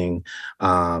reputation of being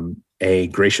a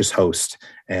gracious host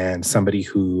and somebody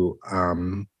who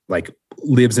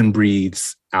lives and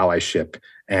breathes allyship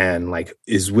and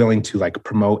is willing to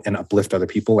promote and uplift other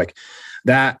people. Like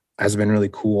that has been really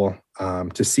cool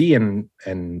to see and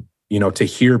to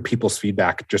hear people's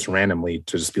feedback just randomly,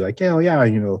 to just be like,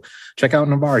 check out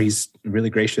Navar. He's really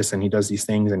gracious and he does these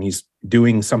things and he's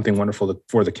doing something wonderful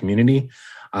for the community.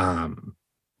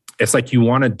 It's like you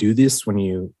want to do this when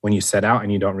you set out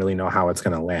and you don't really know how it's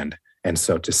going to land. And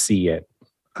so to see it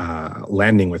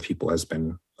landing with people has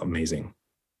been amazing.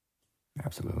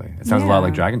 Absolutely. It sounds a lot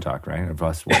like Dragon Talk, right? Of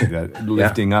us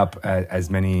lifting up as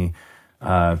many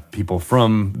people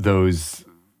from those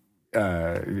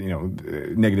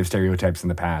negative stereotypes in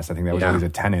the past. I think that was always a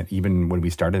tenet, even when we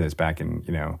started this back in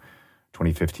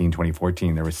 2015,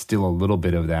 2014. There was still a little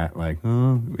bit of that, like,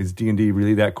 oh, is D&D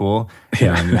really that cool?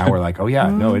 And now we're like, oh yeah,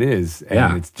 no, it is.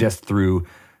 And it's just through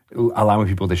allowing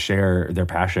people to share their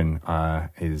passion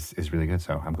is really good.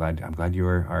 So I'm glad you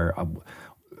are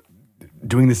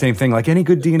doing the same thing like any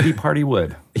good D&D party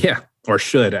would. Yeah, or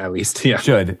should at least. Yeah,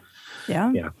 should.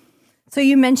 Yeah. Yeah. So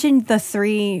you mentioned the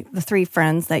three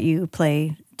friends that you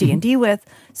play D&D with.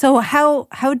 So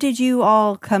how did you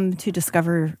all come to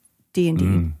discover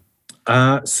D&D?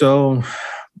 So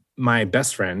my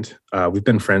best friend, we've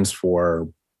been friends for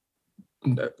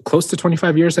close to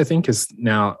 25 years, I think, is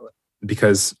now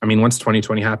because I mean, once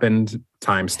 2020 happened,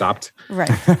 time stopped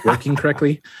Right. working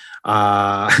correctly.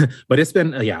 But it's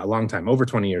been a long time, over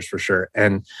 20 years for sure.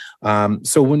 And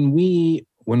so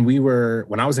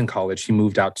when I was in college, he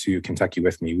moved out to Kentucky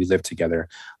with me. We lived together,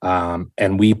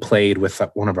 and we played with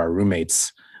one of our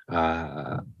roommates.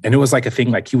 And it was like a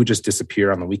thing, like he would just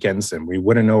disappear on the weekends and we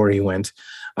wouldn't know where he went.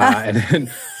 And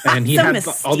he So had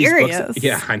all these books. mysterious.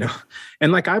 Yeah, I know.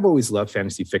 And like, I've always loved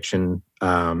fantasy fiction.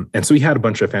 And so he had a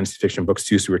bunch of fantasy fiction books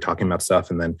too. So we were talking about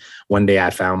stuff. And then one day I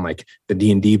found like the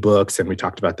D&D books and we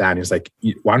talked about that. And he was like,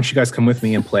 why don't you guys come with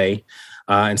me and play?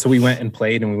 And so we went and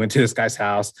played, and we went to this guy's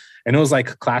house, and it was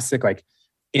like classic, like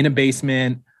in a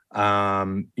basement.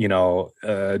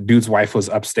 Dude's wife was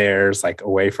upstairs, like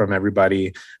away from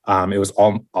everybody. It was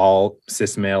all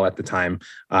cis male at the time.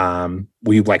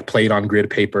 We like played on grid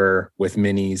paper with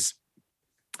minis,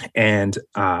 and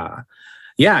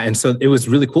and so it was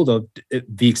really cool though.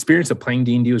 The experience of playing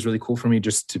D&D was really cool for me,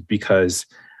 because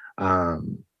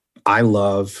I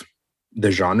love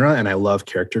the genre and I love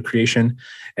character creation,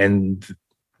 and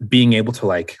being able to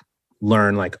like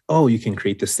learn like, oh, you can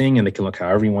create this thing and they can look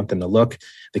however you want them to look.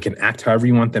 They can act however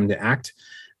you want them to act.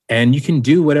 And you can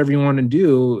do whatever you want to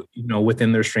do,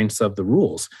 within the restraints of the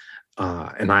rules.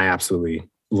 And I absolutely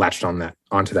latched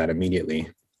onto that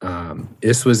immediately.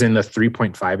 This was in the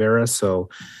 3.5 era. So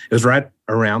it was right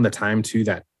around the time too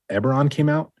that Eberron came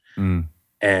out. Mm.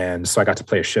 And so I got to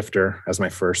play a shifter as my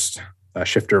first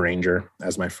shifter ranger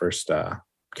as my first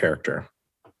character.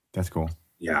 That's cool.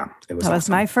 Yeah, it was. That was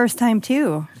awesome. my first time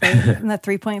too, in the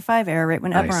 3.5 era, right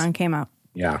when Nice. Eberron came out.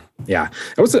 Yeah. That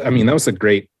was a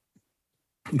great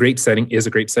setting. Is a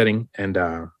great setting, and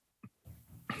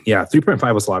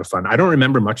 3.5 was a lot of fun. I don't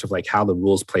remember much of like how the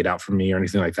rules played out for me or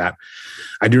anything like that.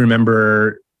 I do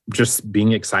remember just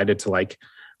being excited to like,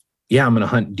 I'm going to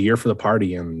hunt deer for the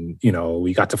party, and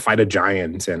we got to fight a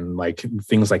giant and like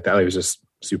things like that. It was just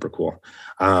super cool.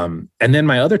 And then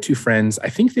my other two friends, I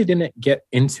think they didn't get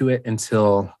into it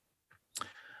until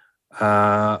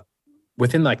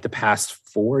within like the past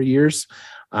 4 years.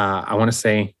 I want to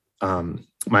say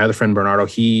my other friend Bernardo,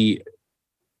 he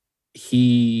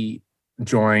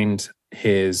joined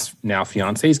his now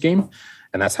fiance's game,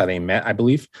 and that's how they met, I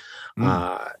believe.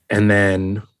 And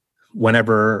then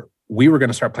whenever we were going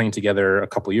to start playing together a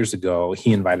couple years ago,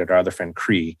 he invited our other friend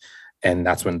Cree, and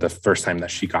that's when the first time that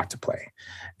she got to play.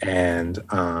 And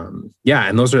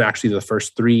and those are actually the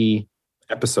first 3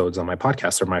 episodes on my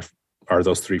podcast are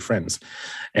those 3 friends.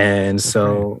 And that's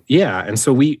so great. And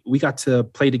so we got to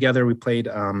play together. We played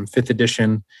 5th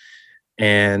edition,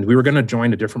 and we were going to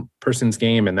join a different person's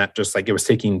game, and that just like it was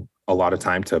taking a lot of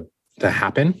time to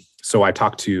happen. So I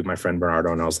talked to my friend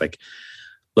Bernardo, and I was like,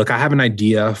 look, I have an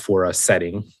idea for a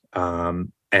setting,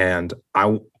 and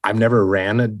I've never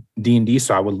ran a D&D,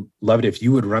 so I would love it if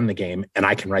you would run the game and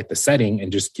I can write the setting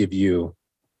and just give you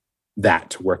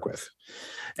that to work with.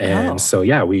 And so,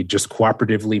 we just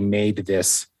cooperatively made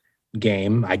this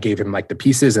game. I gave him like the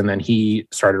pieces, and then he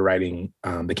started writing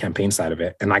the campaign side of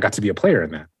it, and I got to be a player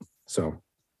in that. So,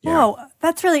 Oh,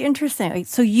 that's really interesting. Like,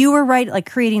 so you were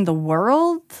creating the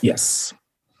world? Yes.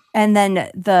 And then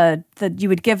you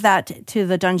would give that to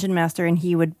the dungeon master, and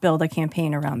he would build a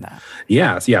campaign around that.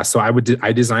 Yeah. So I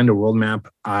designed a world map.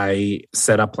 I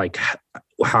set up like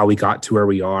how we got to where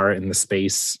we are in the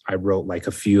space. I wrote like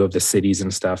a few of the cities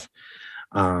and stuff,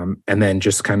 and then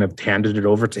just kind of handed it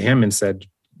over to him and said,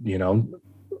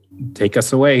 take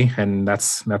us away. And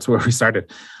that's where we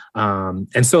started.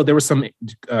 And so there was some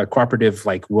cooperative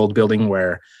like world building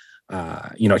where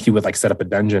he would like set up a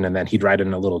dungeon, and then he'd ride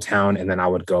in a little town, and then I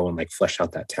would go and like flesh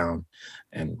out that town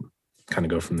and kind of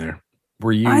go from there.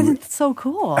 Were you? I think that's so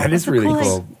cool. That is really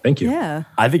cool. Thank you. Yeah.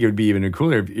 I think it would be even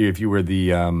cooler if you were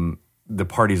the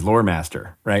party's lore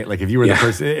master, right? Like if you were the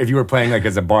person, if you were playing like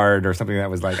as a bard or something that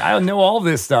was like, I know all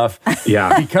this stuff,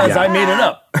 because I made it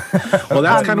up. Well,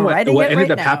 that's kind of what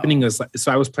ended up now. happening is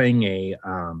so I was playing a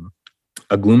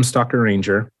Gloomstalker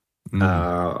Ranger.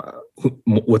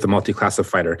 With a multi-class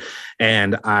fighter,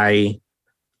 and I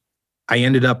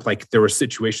ended up like there were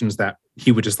situations that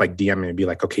he would just like DM me and be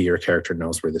like, okay, your character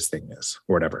knows where this thing is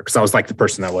or whatever, because I was like the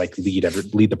person that would like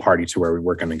lead the party to where we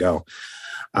were going to go.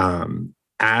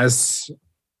 As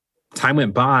time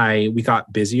went by, we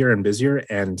got busier and busier,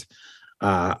 and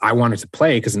I wanted to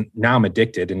play because now I'm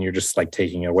addicted, and you're just like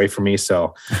taking it away from me.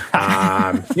 So,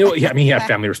 he had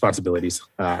family responsibilities.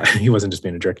 He wasn't just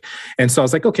being a jerk. And so I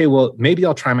was like, okay, well, maybe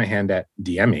I'll try my hand at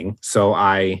DMing. So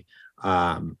I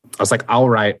was like, I'll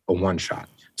write a one shot.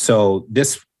 So the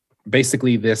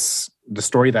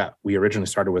story that we originally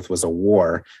started with was a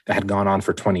war that had gone on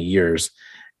for 20 years.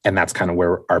 And that's kind of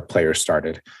where our players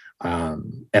started.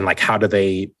 And like, how do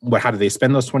they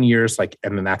spend those 20 years? Like,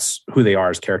 and then that's who they are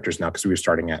as characters now, because we were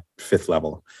starting at 5th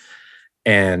level.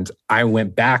 And I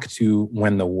went back to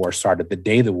when the war started, the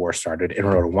day the war started, and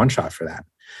wrote a one-shot for that.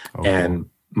 Okay. And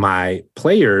my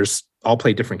players all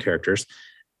played different characters,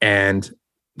 and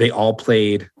they all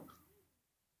played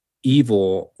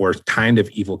evil or kind of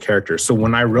evil characters. So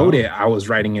when I wrote it, I was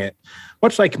writing it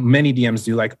much like many DMs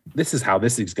do, like, this is how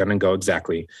this is going to go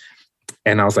exactly.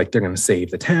 And I was like, they're going to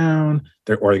save the town,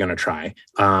 they're going to try.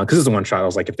 Because it's a one shot. I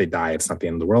was like, if they die, it's not the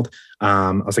end of the world.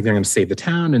 I was like, they're going to save the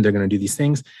town and they're going to do these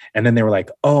things. And then they were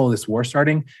like, oh, this war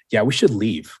starting? Yeah, we should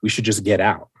leave. We should just get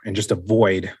out and just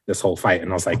avoid this whole fight. And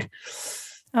I was like,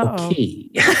 okay.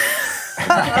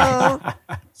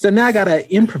 So now I got to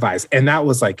improvise. And that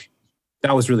was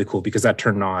really cool, because that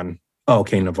turned on, oh,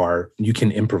 okay, Navarre, you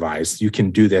can improvise. You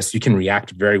can do this. You can react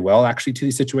very well, actually, to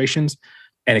these situations.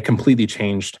 And it completely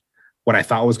changed what I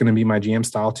thought was going to be my GM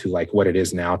style to like what it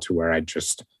is now, to where I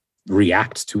just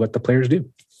react to what the players do.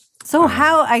 So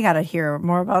I got to hear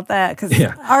more about that, because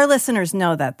our listeners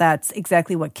know that that's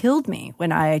exactly what killed me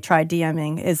when I tried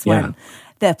DMing, is when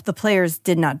the players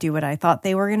did not do what I thought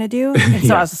they were going to do. And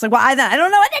so I was just like, well, I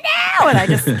don't know what to do. And I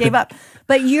just gave up.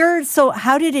 But so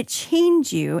how did it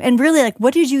change you? And really, like,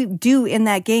 what did you do in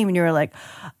that game? And you were like,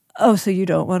 oh, so you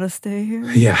don't want to stay here?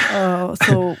 Yeah. Oh,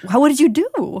 so what did you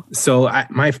do? So I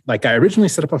originally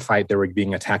set up a fight. They were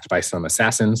being attacked by some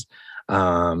assassins.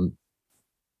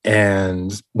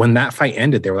 And when that fight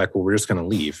ended, they were like, well, we're just going to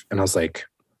leave. And I was like,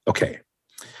 okay,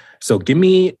 so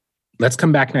let's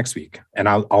come back next week and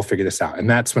I'll figure this out. And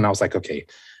that's when I was like, okay,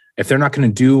 if they're not going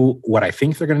to do what I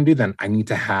think they're going to do, then I need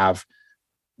to have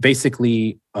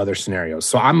basically other scenarios.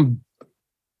 So I'm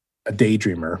a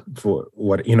daydreamer for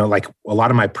what, like a lot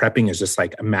of my prepping is just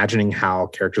like imagining how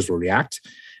characters will react,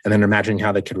 and then imagining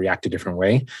how they could react a different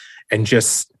way, and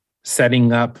just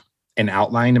setting up an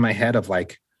outline in my head of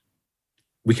like,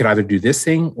 we could either do this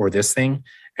thing or this thing,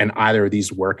 and either of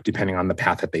these work depending on the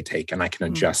path that they take, and I can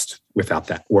adjust without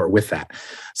that or with that.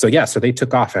 So so they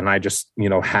took off, and I just,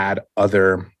 had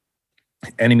other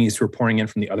enemies who were pouring in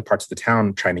from the other parts of the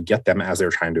town, trying to get them as they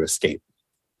were trying to escape.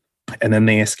 And then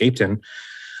they escaped, and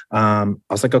I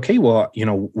was like, okay, well,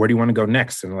 where do you want to go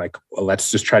next? And like, well, let's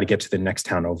just try to get to the next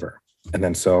town over. And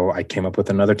then so I came up with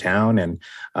another town and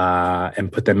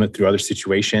put them through other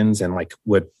situations, and like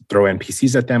would throw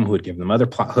NPCs at them who would give them other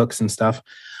plot hooks and stuff.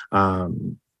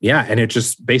 And it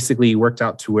just basically worked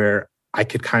out to where I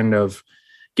could kind of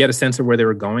get a sense of where they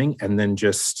were going. And then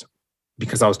just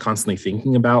because I was constantly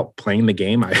thinking about playing the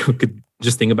game, I could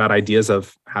just think about ideas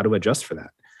of how to adjust for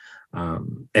that.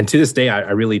 And to this day,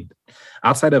 I really,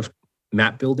 outside of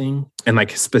map building and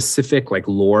like specific like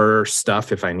lore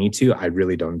stuff, if I need to, I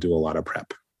really don't do a lot of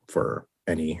prep for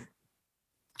any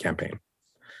campaign.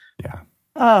 Yeah.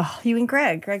 Oh, you and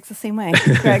Greg. Greg's the same way.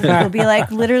 Greg will be like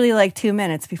literally like 2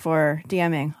 minutes before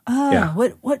DMing.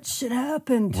 What should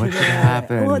happen today? What should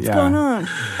happen? What's going on?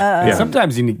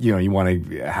 Sometimes you want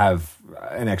to have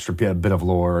an extra bit of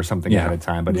lore or something ahead of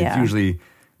time, but it's usually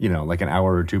like an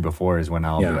hour or two before is when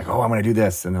I'll be like, oh, I'm going to do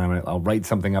this, and then I'll write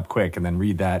something up quick and then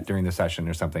read that during the session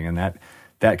or something, and that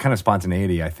kind of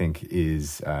spontaneity, I think,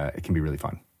 is it can be really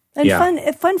fun.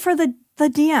 And fun for the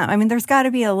DM. I mean, there's got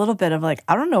to be a little bit of like,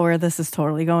 I don't know where this is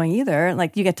totally going either.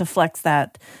 Like you get to flex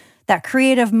that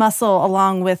creative muscle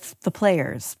along with the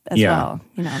players as well.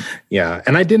 Yeah,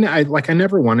 and I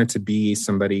never wanted to be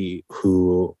somebody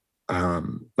who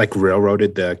like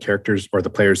railroaded the characters or the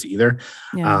players either.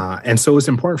 And so it was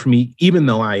important for me, even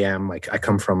though I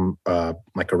come from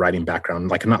like a writing background,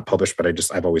 like I'm not published, but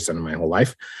I've always done it my whole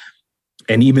life.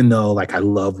 And even though like I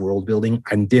love world building,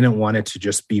 I didn't want it to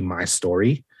just be my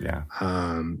story. Yeah.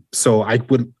 So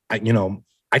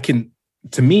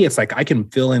to me, it's like I can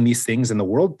fill in these things and the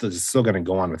world is still going to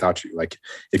go on without you. Like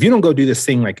if you don't go do this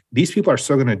thing, like these people are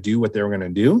still going to do what they were going to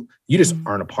do. You just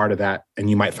aren't a part of that. And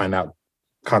you might find out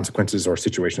consequences or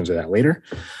situations of that later.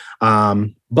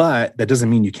 But that doesn't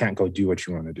mean you can't go do what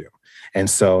you want to do. And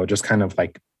so just kind of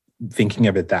like thinking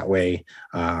of it that way,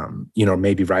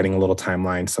 maybe writing a little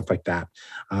timeline, stuff like that.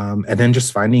 And then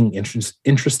just finding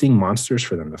interesting monsters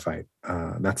for them to fight.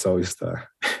 That's always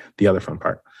the other fun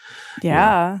part.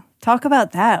 Yeah. Talk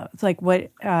about that. It's like,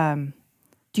 what,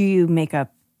 do you make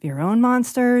up your own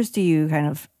monsters? Do you kind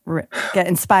of get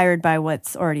inspired by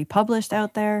what's already published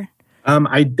out there?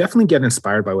 I definitely get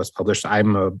inspired by what's published.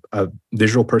 I'm a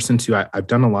visual person too. I've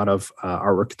done a lot of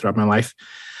artwork throughout my life.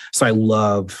 So I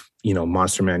love,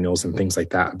 monster manuals and things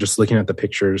like that. Just looking at the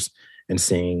pictures and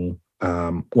seeing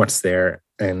what's there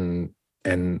and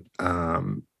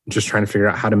just trying to figure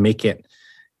out how to make it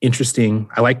interesting.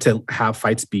 I like to have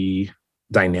fights be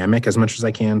dynamic as much as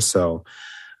I can. So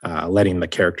letting the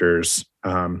characters,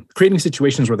 creating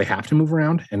situations where they have to move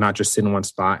around and not just sit in one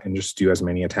spot and just do as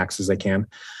many attacks as they can.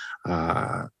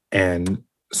 And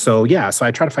so, so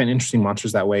I try to find interesting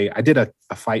monsters that way. I did a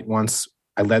fight once.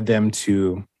 I led them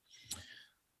to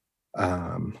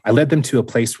a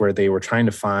place where they were trying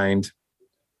to find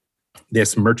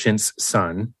this merchant's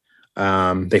son.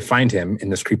 They find him in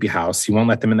this creepy house. He won't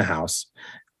let them in the house.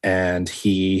 And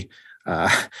he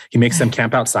makes them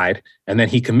camp outside, and then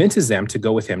he convinces them to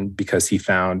go with him because he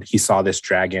saw this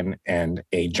dragon and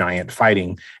a giant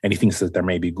fighting, and he thinks that there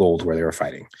may be gold where they were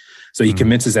fighting. So he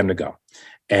convinces them to go.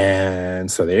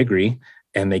 And so they agree,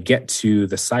 and they get to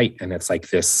the site, and it's like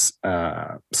this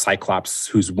Cyclops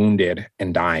who's wounded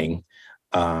and dying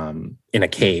in a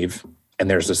cave. And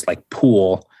there's this like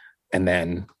pool and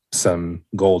then some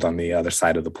gold on the other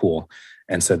side of the pool.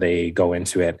 And so they go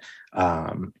into it.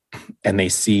 And they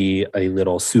see a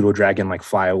little pseudo dragon like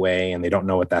fly away, and they don't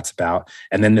know what that's about.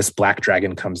 And then this black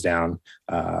dragon comes down,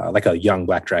 like a young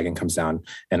black dragon comes down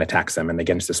and attacks them, and they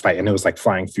get into this fight. And it was like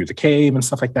flying through the cave and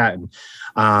stuff like that. And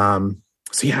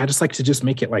so I just like to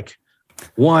make it like,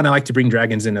 one, I like to bring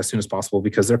dragons in as soon as possible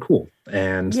because they're cool.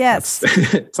 And yes,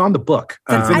 it's on the book.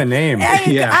 It's in the name.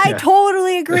 I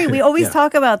totally agree. We always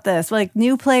talk about this. Like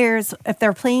new players, if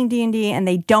they're playing D&D and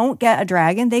they don't get a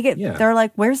dragon, they're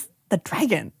like, where's the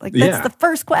dragon? Like that's the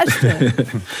first question.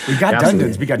 We got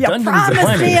dungeons. We got dungeons.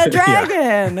 Promise me a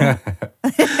dragon.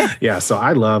 So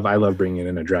I love bringing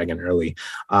in a dragon early.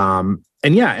 And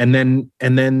then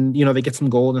they get some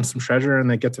gold and some treasure, and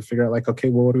they get to figure out like, okay,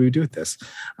 well, what do we do with this?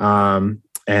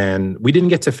 And we didn't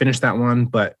get to finish that one,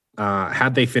 but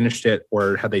had they finished it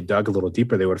or had they dug a little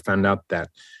deeper, they would have found out that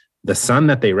the son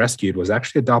that they rescued was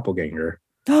actually a doppelganger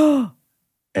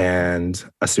and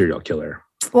a serial killer.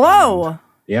 Whoa.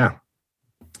 Yeah.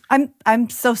 I'm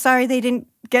so sorry they didn't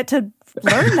get to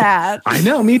learn that. I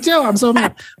know, me too. I'm so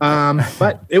mad.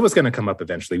 But it was going to come up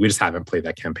eventually. We just haven't played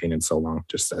that campaign in so long,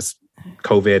 just as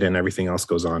COVID and everything else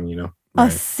goes on,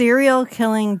 A serial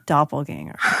killing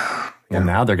doppelganger. And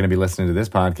now they're going to be listening to this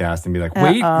podcast and be like,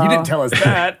 wait, you didn't tell us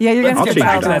that. Yeah, you're going to get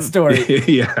back to that story.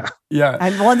 Yeah.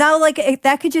 Well, now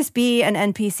that could just be an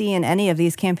NPC in any of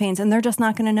these campaigns, and they're just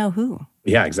not going to know who.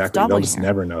 Yeah, exactly. They'll just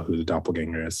never know who the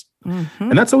doppelganger is.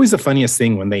 Mm-hmm. And that's always the funniest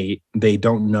thing when they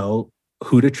don't know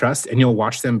who to trust, and you'll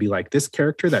watch them be like, this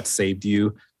character that saved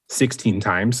you 16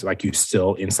 times, like you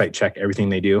still insight check everything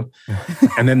they do.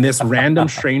 And then this random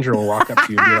stranger will walk up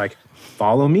to you and be like,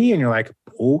 follow me. And you're like,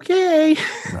 okay.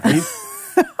 Right?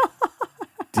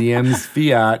 DM's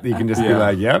fiat. You can just be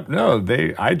like, yep, no,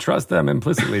 I trust them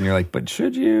implicitly. And you're like, but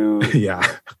should you? Yeah.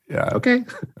 Okay.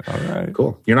 All right.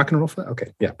 Cool. You're not going to roll for that?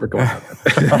 Okay. Yeah, we're going.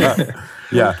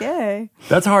 Yeah. Okay.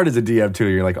 That's hard as a DM too.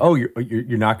 You're like, oh,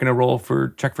 you're not going to roll for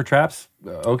check for traps?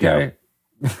 Okay.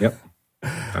 Yep.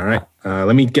 All right.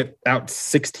 Let me get out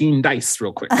 16 dice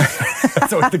real quick.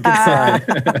 That's always the good sign.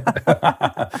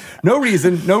 No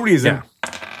reason. Yeah.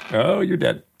 Oh, you're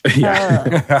dead.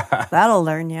 Yeah. That'll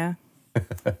learn you.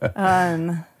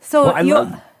 Go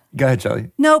ahead,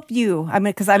 Shelly. Nope, you.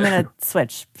 Because I'm going to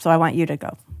switch. So I want you to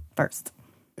go first.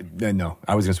 No,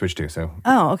 I was going to switch too. So.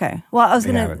 Oh, okay. Well, I was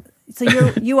going to. So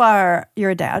you're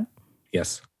a dad.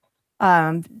 Yes.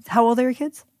 How old are your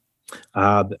kids?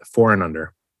 4 and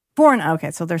under. 4 and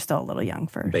okay, so they're still a little young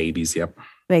for babies. Yep.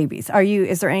 Babies.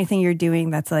 Is there anything you're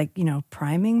doing that's like,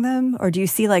 priming them, or do you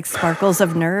see like sparkles of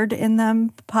nerd in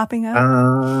them popping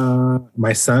up?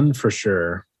 My son for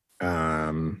sure.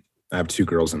 I have 2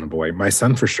 girls and a boy. My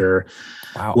son for sure.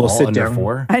 Wow. We'll all sit under down.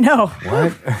 4? I know.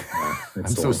 What? I'm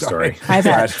so sorry. I've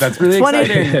had that's really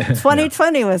exciting.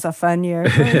 2020 was a fun year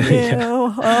for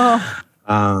you.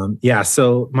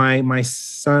 So my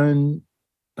son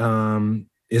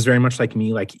is very much like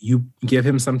me. Like you give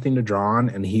him something to draw on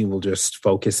and he will just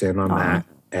focus in on that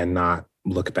and not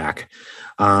look back.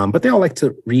 But they all like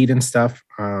to read and stuff.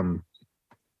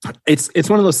 It's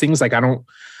one of those things like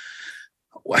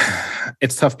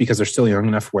it's tough because they're still young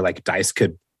enough where like dice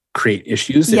could create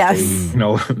issues if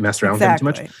they mess around with them too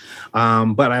much.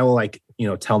 But I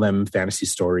will tell them fantasy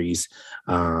stories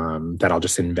that I'll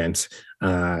just invent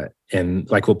and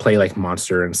like we'll play like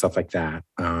Monster and stuff like that.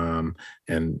 And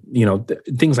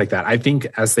things like that. I think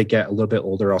as they get a little bit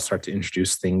older, I'll start to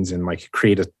introduce things and like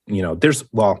create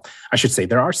I should say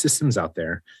there are systems out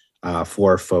there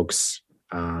for folks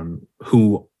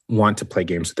who want to play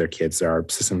games with their kids. There are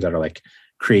systems that are like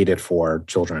created for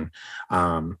children.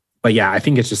 But yeah, I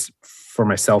think it's just for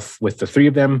myself with the 3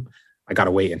 of them, I got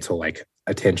to wait until like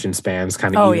attention spans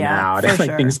kind of even out and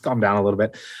like things calm down a little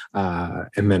bit.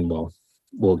 And then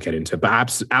we'll get into it.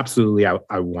 But absolutely,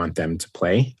 I want them to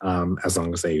play as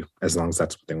long as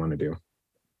that's what they want to do.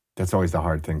 That's always the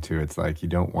hard thing too. It's like you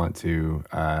don't want to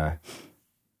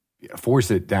force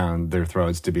it down their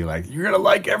throats to be like, you're gonna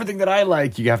like everything that I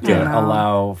like. You have to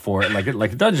allow for it, like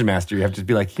a dungeon master. You have to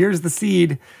be like, here's the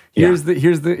seed, here's the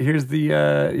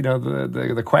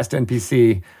quest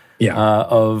NPC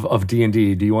of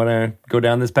D&D. Do you want to go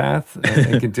down this path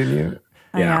and continue?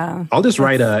 Yeah, I'll just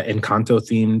write a Encanto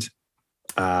themed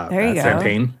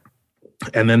campaign,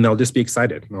 and then they'll just be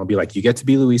excited. And I'll be like, you get to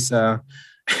be Luisa.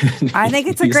 I think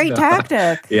it's a great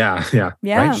tactic. Yeah.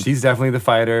 Right? She's definitely the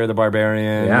fighter, the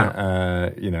barbarian.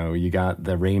 Yeah. You got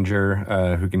the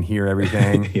ranger who can hear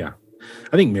everything. Yeah.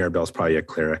 I think Mirabelle's probably a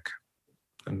cleric.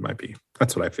 It might be.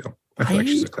 That's what I feel. I feel like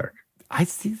she's a cleric. I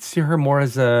see her more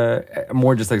as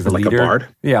just like a leader. Like a bard?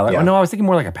 Yeah. No, I was thinking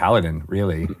more like a paladin,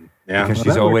 really. Yeah. Because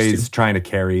she's always trying to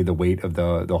carry the weight of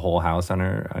the whole house on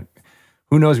her.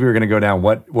 Who knows we were going to go down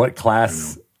what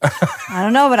class... I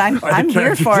don't know, but I'm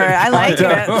here for it. I like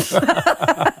it.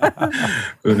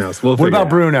 Who knows? What about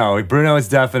Bruno? Bruno is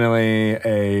definitely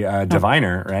a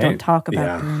diviner, right? Don't talk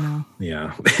about Bruno.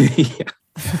 Yeah.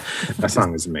 That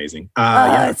song is amazing.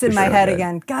 It's in my head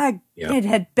again. God, it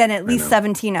had been at least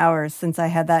 17 hours since I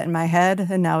had that in my head,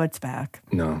 and now it's back.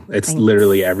 No, it's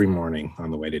literally every morning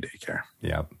on the way to daycare.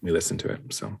 Yeah, we listen to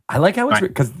it. So I like how it's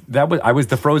because I was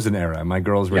the Frozen era. My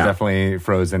girls were definitely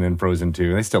Frozen and Frozen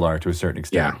 2. They still are to a certain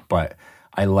extent, but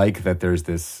I like that there's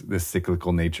this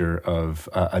cyclical nature of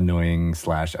annoying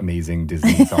 / amazing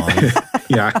Disney songs.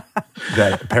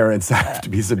 That parents have to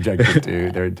be subjected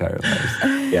to their entire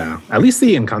lives. Yeah, at least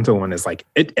the Encanto one is like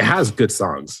it has good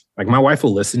songs. Like my wife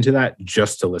will listen to that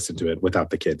just to listen to it without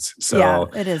the kids. So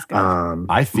it is good.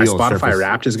 I feel my Spotify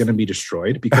Wrapped is going to be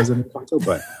destroyed because of Encanto,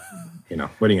 but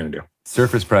what are you going to do?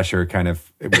 Surface Pressure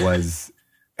it was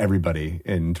everybody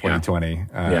in 2020.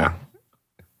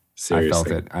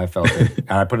 Seriously. I felt it.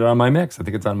 And I put it on my mix. I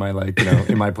think it's on my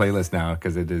in my playlist now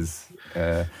because it is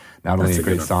not only a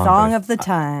great song of the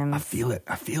times. I feel it.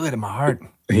 I feel it in my heart.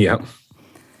 Yep.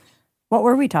 What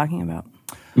were we talking about?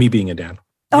 Me being a dad.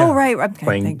 Oh, right.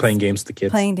 Okay, playing games with the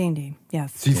kids. Playing D&D.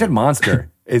 Yes. So you said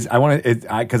Monster.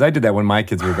 Because I did that when my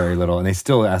kids were very little, and they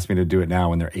still ask me to do it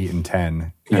now when they're 8 and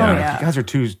 10. You guys are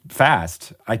too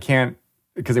fast. I can't,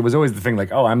 because it was always the thing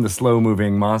like, oh, I'm the slow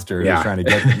moving monster who's trying to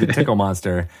get the tickle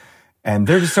monster. And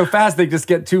they're just so fast, they just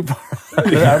get too far.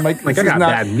 I'm like I got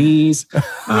bad knees.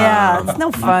 It's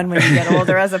no fun when you get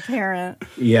older as a parent.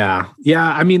 Yeah.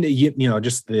 I mean,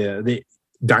 just the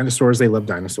dinosaurs, they love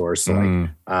dinosaurs. So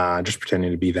just pretending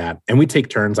to be that. And we take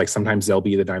turns. Like sometimes they'll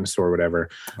be the dinosaur or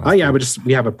whatever. We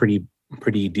have a pretty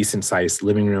decent sized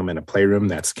living room and a playroom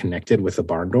that's connected with a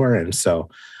barn door. And so,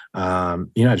 I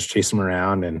just chase them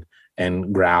around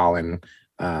and growl and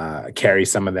carry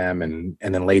some of them and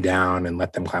then lay down and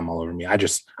let them climb all over me. I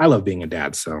love being a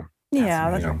dad. So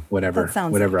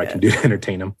whatever I can do to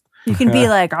entertain them. You can be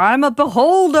like, I'm a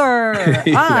beholder.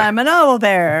 I'm an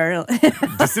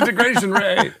owlbear. Disintegration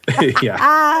ray.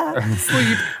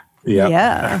 Sleep.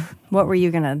 Yeah. What were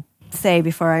you going to say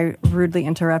before I rudely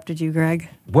interrupted you, Greg?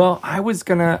 Well, I was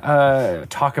going to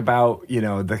talk about,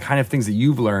 the kind of things that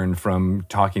you've learned from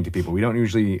talking to people. We don't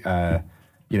usually...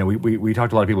 we talked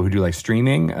to a lot of people who do like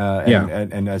streaming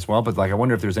and as well, but like I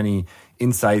wonder if there's any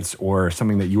insights or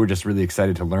something that you were just really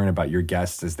excited to learn about your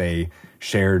guests as they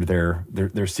shared their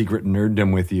secret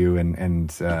nerddom with you and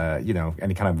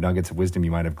any kind of nuggets of wisdom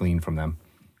you might have gleaned from them.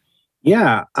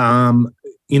 Yeah. One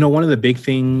of the big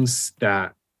things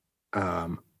that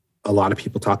a lot of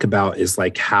people talk about is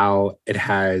like how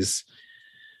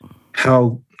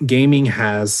gaming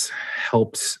has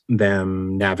helped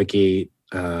them navigate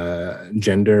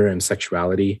gender and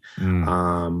sexuality,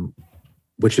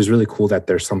 which is really cool that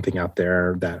there's something out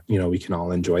there that, we can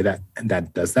all enjoy that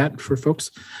does that for folks.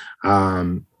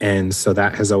 And so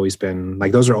that has always been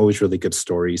like, those are always really good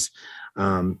stories.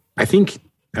 I think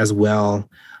as well,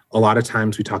 a lot of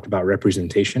times we talk about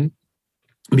representation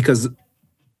because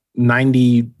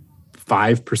 95%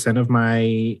 of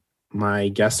my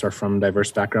guests are from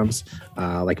diverse backgrounds,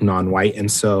 like non-white. And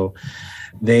so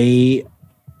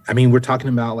we're talking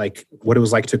about like what it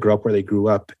was like to grow up where they grew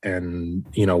up and,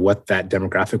 what that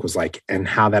demographic was like and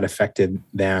how that affected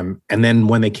them. And then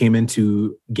when they came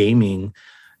into gaming,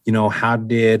 how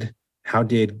did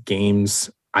games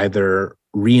either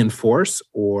reinforce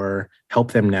or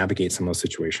help them navigate some of those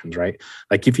situations, right?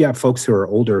 Like if you have folks who are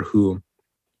older who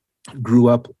grew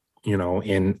up,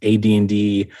 in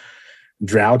AD&D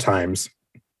drow times,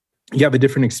 you have a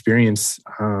different experience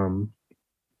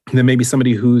than maybe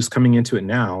somebody who's coming into it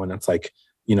now. And it's like,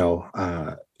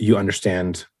 you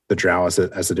understand the drow as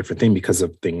a different thing because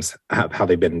of things, how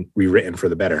they've been rewritten for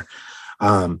the better.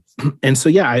 And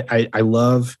so, I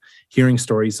love hearing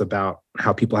stories about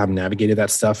how people have navigated that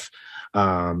stuff.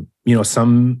 You know,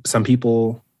 some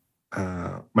people,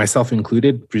 myself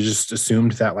included, we just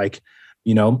assumed that, like,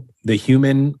 you know, the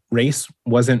human race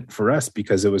wasn't for us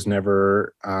because it was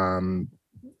never,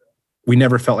 we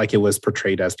never felt like it was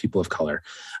portrayed as people of color,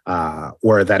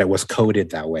 or that it was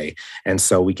coded that way. And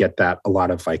so we get that a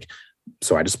lot of, like,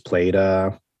 so I just played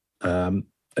a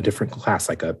different class,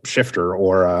 like a shifter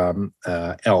or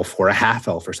elf or a half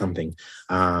elf or something.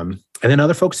 And then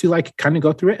other folks who like kind of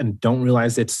go through it and don't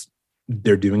realize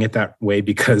they're doing it that way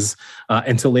because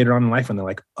until later on in life when they're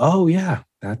like, oh yeah,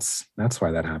 that's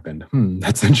why that happened.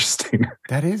 That's interesting.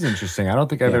 That is interesting. I don't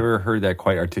think I've ever heard that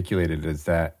quite articulated as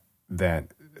that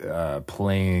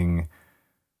playing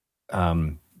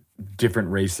different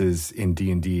races in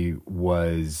D&D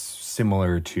was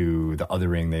similar to the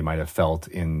othering they might have felt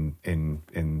in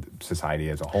society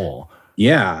as a whole.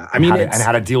 Yeah, I mean, and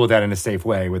how to deal with that in a safe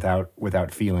way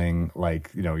without feeling like,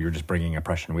 you know, you're just bringing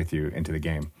oppression with you into the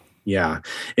game. Yeah,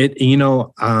 you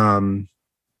know,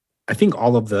 I think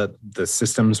all of the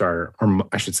systems or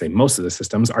I should say most of the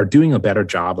systems are doing a better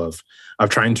job of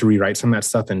trying to rewrite some of that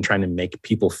stuff and trying to make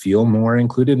people feel more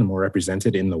included and more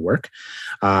represented in the work.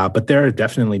 But there have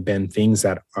definitely been things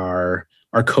that are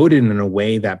coded in a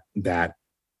way that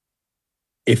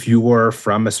if you were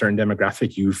from a certain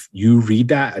demographic, you read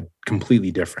that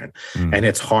completely different. And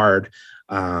it's hard.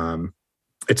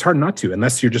 It's hard not to,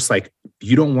 unless you're just like,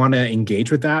 you don't want to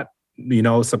engage with that, you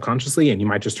know, subconsciously, and you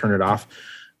might just turn it off,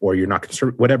 or you're not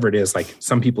concerned, whatever it is. Like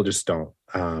some people just don't,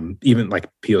 even like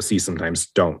POC sometimes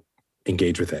don't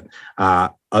engage with it.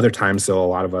 Other times though, a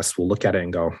lot of us will look at it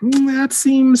and go, that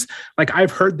seems like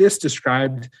I've heard this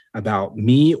described about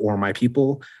me or my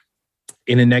people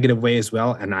in a negative way as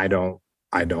well. And I don't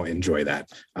enjoy that.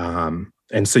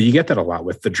 And so you get that a lot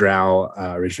with the drow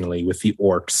originally, with the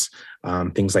orcs,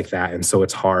 things like that. And so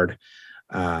it's hard.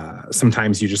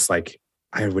 Sometimes you just like,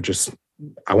 I want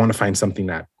to find something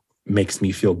that makes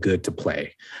me feel good to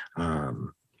play.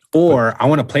 Or I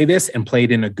want to play this and play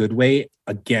it in a good way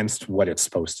against what it's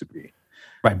supposed to be.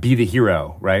 Right. Be the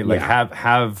hero, right? Like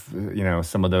have, you know,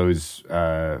 some of those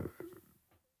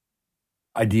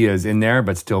ideas in there,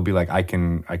 but still be like, I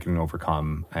can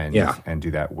overcome and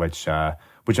do that, which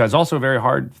is also a very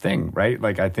hard thing, right?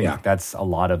 Like, I think that's a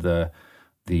lot of the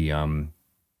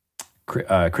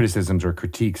criticisms or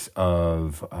critiques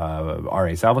of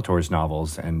R.A. Salvatore's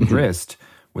novels and Drizzt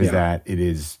was that it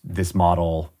is this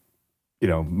model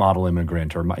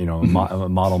immigrant or, you know, a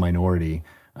model minority,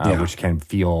 which can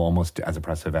feel almost as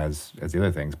oppressive as the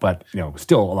other things. But, you know,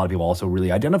 still a lot of people also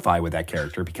really identify with that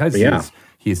character because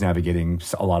he is navigating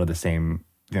a lot of the same,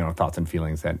 you know, thoughts and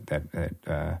feelings that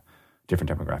different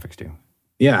demographics do.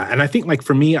 Yeah, and I think, like,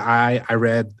 for me, I've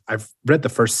read the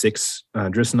first 6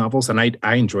 Drizzt novels, and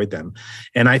I enjoyed them.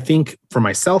 And I think for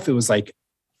myself, it was like,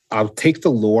 I'll take the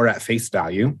lore at face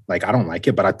value. Like, I don't like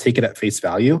it, but I'll take it at face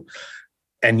value.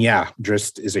 And yeah,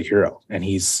 Drizzt is a hero, and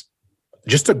he's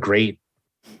just a great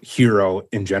hero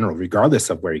in general, regardless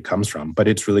of where he comes from. But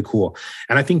it's really cool.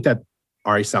 And I think that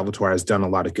R.A. Salvatore has done a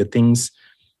lot of good things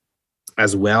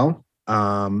as well.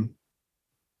 But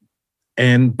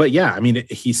yeah, I mean,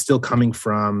 he's still coming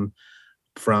from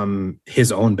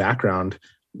his own background,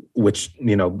 which,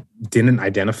 you know, didn't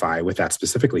identify with that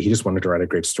specifically. He just wanted to write a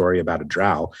great story about a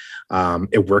drow.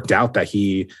 It worked out that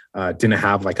he didn't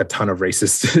have like a ton of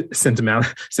racist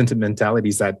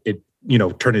sentimentalities that it, you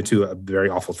know, turned into a very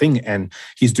awful thing. And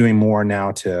he's doing more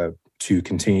now to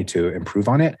continue to improve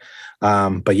on it.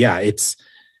 But yeah, it's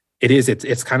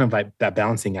kind of like that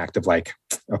balancing act of like,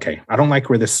 okay, I don't like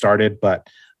where this started, but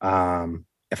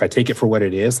if I take it for what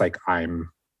it is, like I'm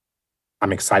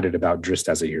excited about Drizzt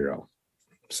as a hero.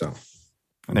 So,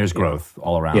 and there's growth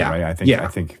all around, right? I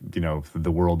think, you know,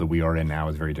 the world that we are in now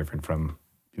is very different from,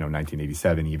 you know,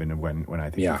 1987, even when I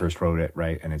think he first wrote it,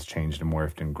 right? And it's changed and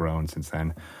morphed and grown since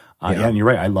then. And you're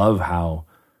right. I love how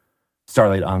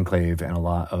Starlight Enclave and a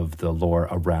lot of the lore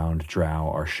around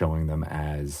drow are showing them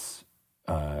as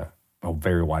a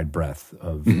very wide breadth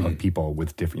of people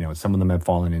with different, you know, some of them have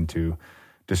fallen into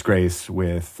disgrace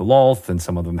with the Lolth and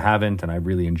some of them haven't. And I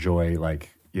really enjoy,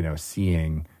 like, you know,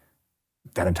 seeing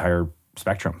that entire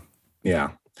spectrum.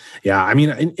 Yeah. I mean,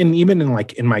 and even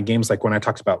in my games, like when I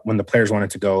talked about when the players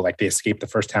wanted to go, like they escaped the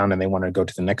first town and they wanted to go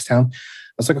to the next town, I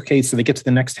was like, okay, so they get to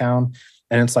the next town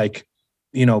and it's like,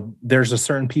 you know, there's a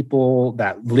certain people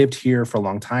that lived here for a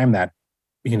long time that,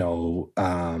 you know,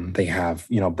 they have,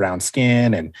 you know, brown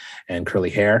skin and curly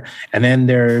hair. And then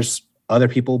there's other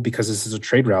people, because this is a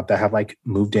trade route, that have like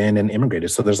moved in and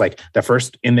immigrated. So there's like the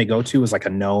first inn they go to is like a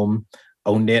gnome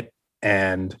owned it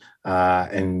and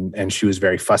she was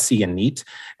very fussy and neat.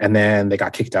 And then they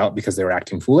got kicked out because they were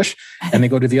acting foolish. And they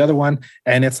go to the other one,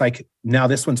 and it's like, now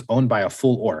this one's owned by a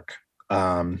full orc.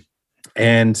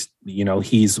 And, you know,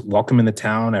 he's welcome in the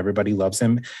town. Everybody loves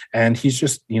him. And he's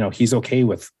just, you know, he's okay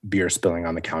with beer spilling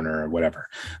on the counter or whatever.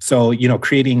 So, you know,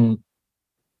 creating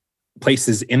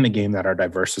places in the game that are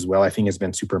diverse as well, I think has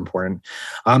been super important.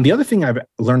 The other thing I've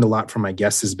learned a lot from my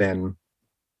guests has been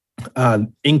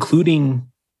including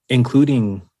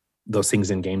those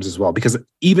things in games as well. Because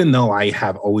even though I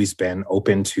have always been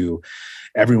open to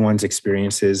everyone's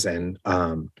experiences and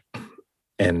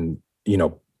you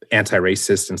know,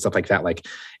 anti-racist and stuff like that, like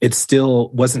it still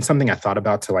wasn't something I thought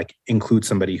about to like include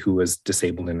somebody who was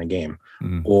disabled in the game,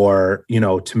 or, you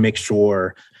know, to make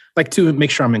sure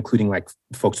I'm including like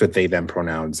folks with they, them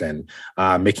pronouns, and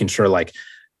making sure like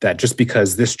that just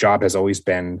because this job has always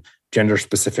been gender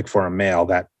specific for a male,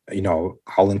 that, you know,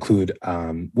 I'll include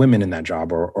women in that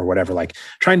job or whatever, like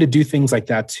trying to do things like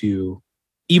that to,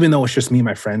 even though it's just me and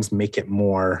my friends, make it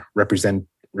more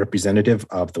representative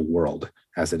of the world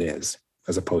as it is,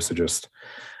 as opposed to just,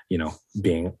 you know,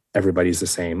 being everybody's the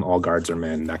same, all guards are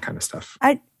men, that kind of stuff.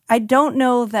 I don't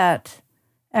know that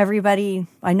everybody,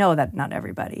 I know that not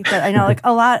everybody, but I know like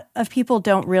a lot of people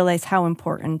don't realize how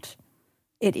important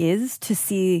it is to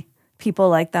see people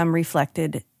like them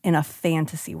reflected in a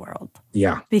fantasy world.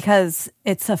 Yeah. Because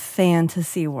it's a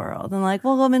fantasy world. And like,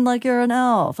 well, I mean, like you're an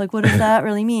elf. Like, what does that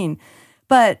really mean?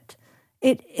 But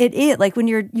it is like when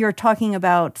you're talking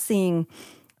about seeing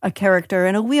a character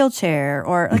in a wheelchair,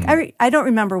 or like I don't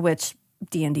remember which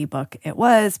D&D book it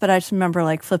was, but I just remember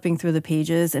like flipping through the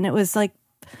pages, and it was like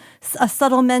a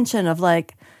subtle mention of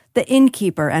like the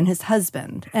innkeeper and his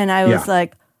husband, and I was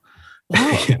like,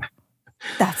 wow,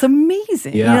 that's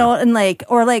amazing, you know, and like,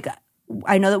 or like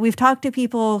I know that we've talked to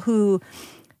people who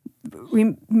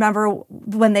remember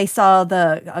when they saw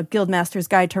the Guildmaster's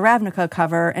Guide to Ravnica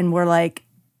cover and were like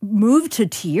moved to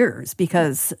tears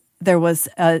because there was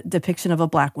a depiction of a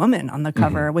Black woman on the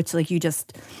cover, which like you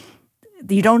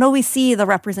don't always see the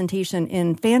representation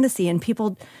in fantasy, and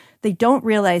people, they don't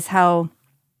realize how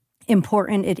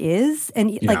important it is.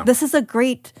 And like, this is a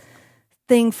great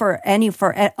thing for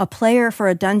a player, for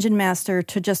a dungeon master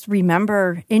to just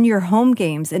remember in your home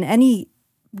games, in any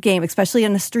game, especially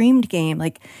in a streamed game.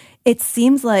 Like, it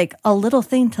seems like a little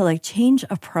thing to like change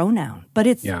a pronoun, but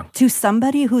it's to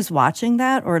somebody who's watching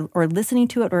that or listening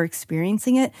to it or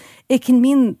experiencing it, it can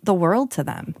mean the world to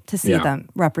them to see them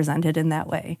represented in that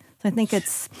way. So I think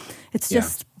it's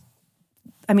just,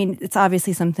 I mean, it's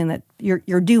obviously something that you're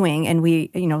doing, and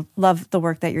we, you know, love the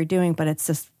work that you're doing, but it's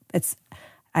just,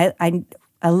 I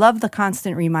love the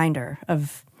constant reminder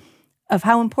of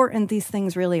how important these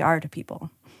things really are to people.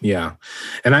 Yeah.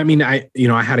 And I mean, I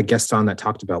had a guest on that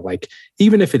talked about like,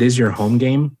 even if it is your home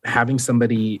game, having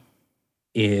somebody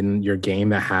in your game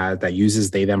that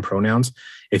uses they, them pronouns,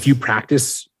 if you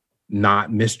practice not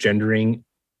misgendering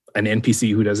an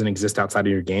NPC who doesn't exist outside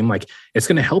of your game, like it's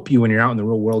going to help you when you're out in the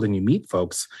real world and you meet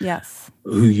folks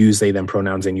who use they, them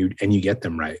pronouns, and you get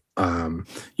them right.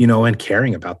 You know, and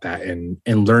caring about that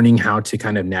and learning how to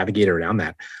kind of navigate around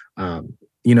that.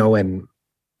 You know, and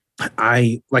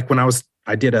I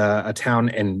did a town,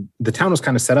 and the town was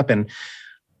kind of set up, and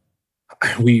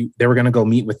they were going to go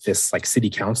meet with this like city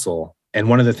council. And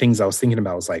one of the things I was thinking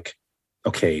about was like,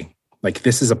 okay, like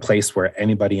this is a place where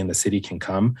anybody in the city can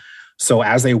come. So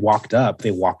as they walked up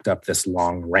this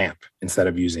long ramp instead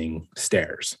of using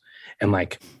stairs. And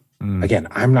like, again,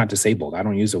 I'm not disabled. I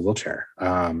don't use a wheelchair.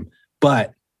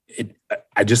 But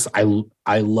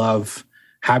I love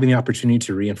having the opportunity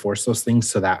to reinforce those things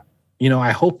so that, you know,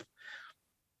 I hope,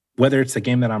 whether it's a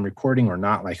game that I'm recording or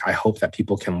not, like I hope that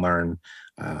people can learn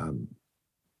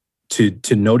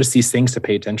to notice these things, to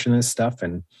pay attention to this stuff,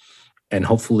 and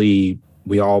hopefully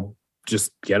we all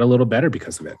just get a little better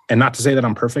because of it. And not to say that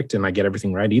I'm perfect and I get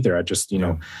everything right either. I just, you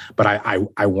know, but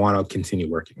I want to continue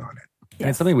working on it. And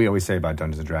it's something we always say about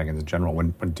Dungeons and Dragons in general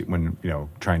when you know,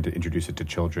 trying to introduce it to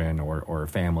children or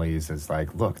families, is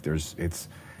like, look, it's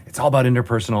all about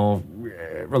interpersonal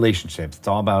relationships. It's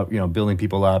all about, you know, building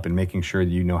people up and making sure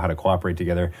that you know how to cooperate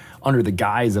together under the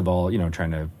guise of all, you know,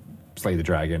 trying to slay the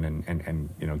dragon and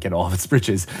you know, get all of its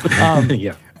riches. But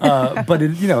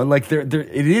it, you know, like it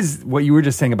is what you were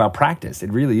just saying about practice. It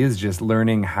really is just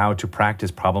learning how to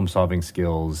practice problem solving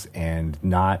skills and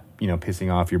not, you know,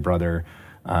 pissing off your brother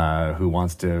who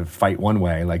wants to fight one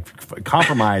way. Like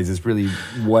compromise is really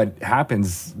what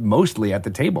happens mostly at the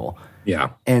table. Yeah.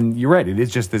 And you're right. It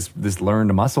is just this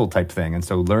learned muscle type thing. And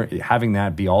so having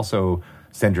that be also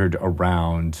centered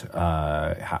around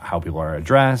how people are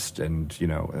addressed, and, you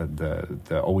know,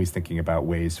 the always thinking about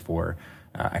ways for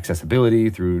accessibility,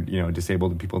 through,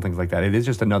 disabled people and things like that. It is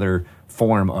just another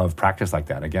form of practice like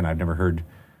that. Again, I've never heard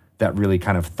that really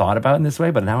kind of thought about in this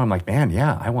way, but now I'm like, man,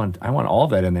 yeah, I want all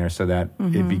of that in there so that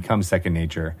it becomes second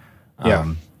nature.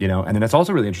 And then it's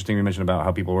also really interesting you mentioned about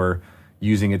how people were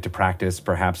using it to practice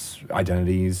perhaps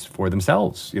identities for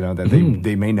themselves, that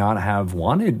they may not have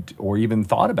wanted or even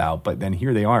thought about, but then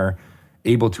here they are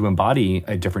able to embody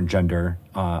a different gender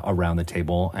around the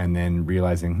table, and then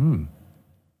realizing,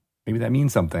 maybe that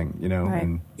means something, Right.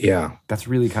 And Yeah. that's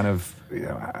really kind of,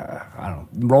 I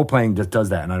don't know, role-playing just does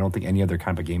that, and I don't think any other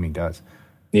kind of gaming does.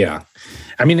 Yeah.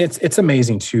 I mean, it's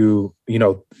amazing to,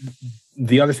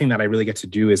 the other thing that I really get to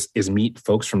do is meet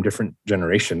folks from different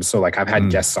generations. So like I've had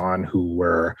guests on who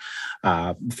were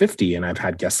 50, and I've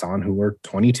had guests on who were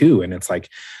 22. And it's like,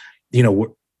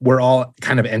 we're all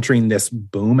kind of entering this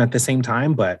boom at the same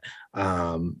time, but,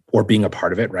 or being a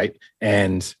part of it. Right.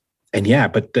 And yeah,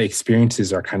 but the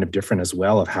experiences are kind of different as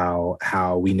well of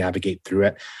how we navigate through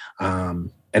it.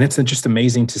 And it's just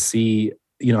amazing to see,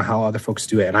 how other folks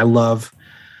do it. And I love,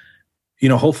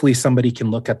 hopefully somebody can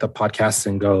look at the podcast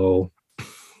and go,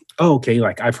 oh, okay,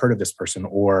 like I've heard of this person,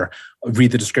 or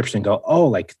read the description and go, oh,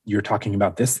 like you're talking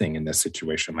about this thing in this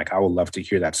situation. Like I would love to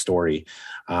hear that story.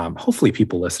 Hopefully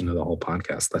people listen to the whole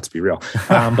podcast. Let's be real.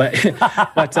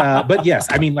 But yes,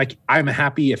 I mean, like I'm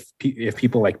happy if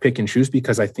people like pick and choose,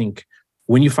 because I think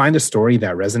when you find a story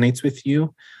that resonates with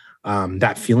you,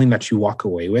 that feeling that you walk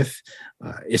away with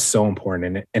is so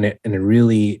important, and it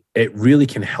really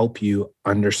can help you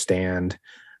understand.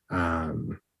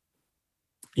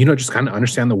 Just kind of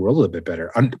understand the world a little bit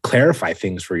better, clarify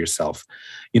things for yourself.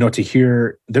 To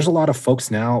hear, there's a lot of folks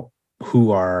now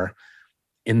who are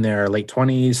in their late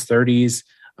 20s, 30s,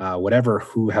 whatever,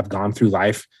 who have gone through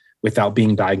life without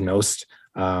being diagnosed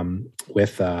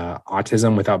with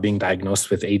autism, without being diagnosed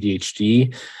with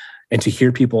ADHD. And to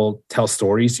hear people tell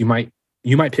stories, you might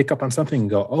pick up on something and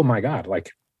go, oh my God,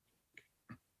 like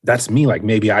that's me. Like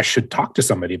maybe I should talk to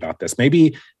somebody about this.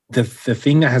 Maybe the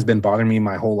thing that has been bothering me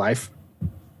my whole life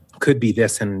could be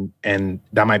this, and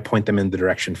that might point them in the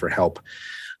direction for help.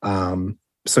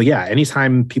 So yeah,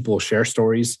 anytime people share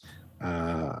stories,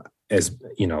 I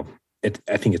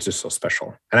think it's just so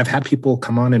special. And I've had people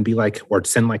come on and be like, or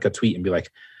send like a tweet and be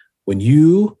like, when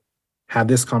you had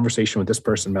this conversation with this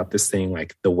person about this thing,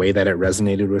 like the way that it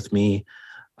resonated with me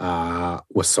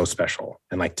was so special.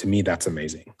 And like, to me, that's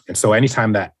amazing. And so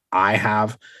anytime that I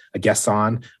have a guest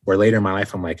on where later in my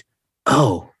life, I'm like,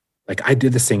 oh, like I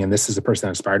did this thing and this is the person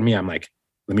that inspired me, I'm like,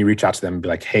 let me reach out to them and be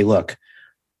like, hey, look,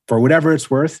 for whatever it's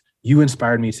worth, you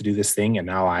inspired me to do this thing. And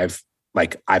now I've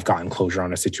gotten closure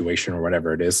on a situation or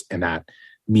whatever it is. And that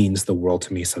means the world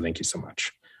to me. So thank you so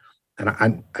much. And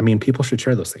I mean, people should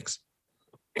share those things.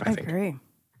 I agree.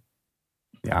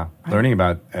 Yeah. Learning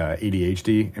about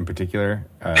ADHD in particular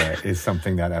is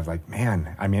something that I've like,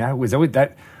 man, I mean, I was always,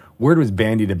 that word was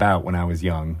bandied about when I was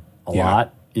young a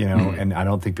lot. And I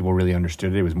don't think people really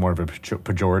understood it. It was more of a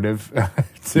pejorative.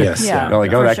 Yes. Yeah.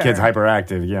 Like, oh, that kid's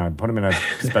hyperactive. Put him in a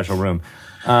special room.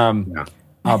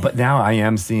 But now I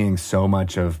am seeing so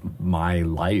much of my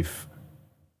life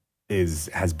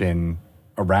has been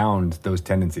around those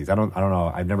tendencies. I don't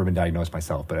know. I've never been diagnosed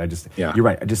myself, but you're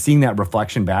right. Just seeing that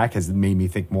reflection back has made me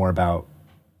think more about,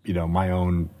 my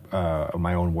own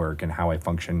work and how I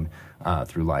function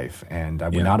through life. And I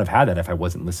would not have had that if I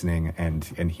wasn't listening and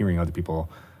hearing other people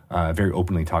very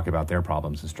openly talk about their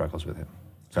problems and struggles with it.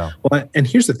 So, well, and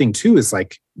here's the thing too, is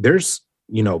like, there's,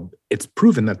 it's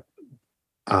proven that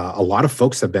a lot of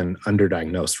folks have been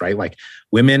underdiagnosed, right? Like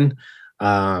women,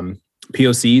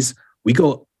 POCs, we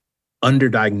go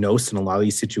underdiagnosed in a lot of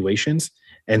these situations.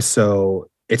 And so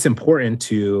it's important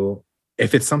to,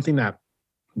 if it's something that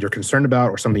you're concerned about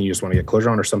or something you just want to get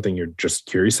closure on or something you're just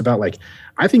curious about, like,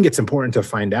 I think it's important to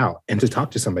find out and to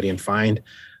talk to somebody and find,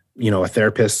 a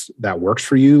therapist that works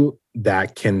for you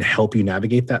that can help you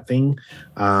navigate that thing.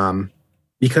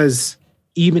 Because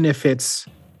even if it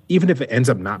ends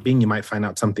up not being, you might find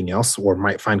out something else or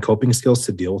might find coping skills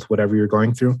to deal with whatever you're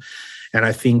going through. And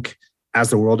I think as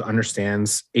the world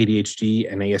understands ADHD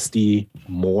and ASD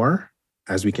more,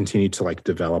 as we continue to like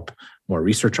develop more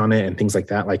research on it and things like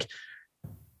that, like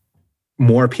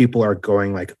more people are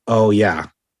going like, oh yeah,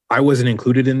 I wasn't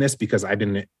included in this because I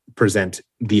didn't present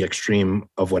the extreme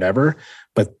of whatever,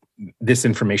 but this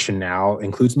information now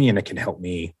includes me and it can help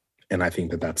me. And I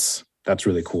think that's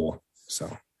really cool.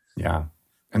 So, yeah.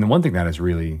 And the one thing that is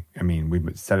really, I mean,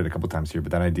 we've said it a couple of times here,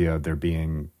 but that idea of there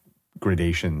being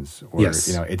gradations or, yes.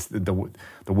 It's the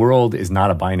world is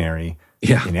not a binary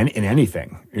in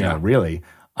anything, you know, really.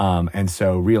 And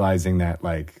so realizing that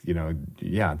like,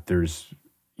 there's,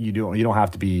 you don't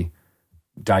have to be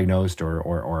diagnosed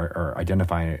or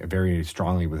identify very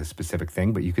strongly with a specific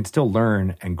thing, but you can still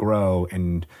learn and grow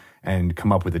and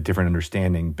come up with a different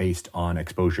understanding based on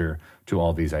exposure to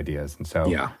all these ideas. And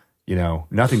so,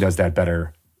 nothing does that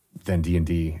better than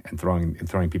D&D and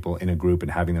throwing people in a group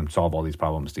and having them solve all these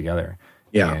problems together.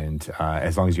 Yeah. And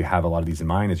as long as you have a lot of these in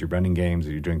mind as you're running games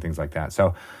or you're doing things like that.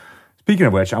 So speaking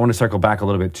of which, I want to circle back a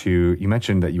little bit to, you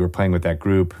mentioned that you were playing with that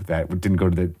group that didn't go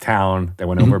to the town that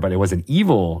went over, but it was an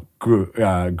evil group.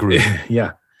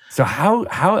 Yeah. So how,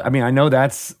 I mean, I know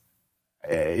that's,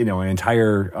 an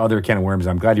entire other can of worms.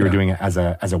 I'm glad you were doing it as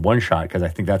a one shot, because I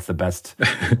think that's the best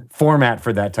format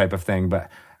for that type of thing.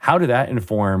 But how did that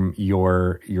inform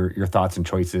your thoughts and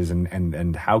choices,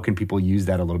 and how can people use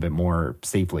that a little bit more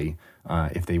safely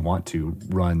if they want to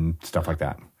run stuff like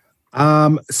that?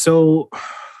 So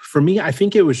for me, I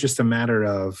think it was just a matter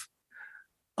of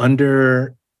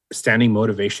understanding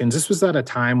motivations. This was at a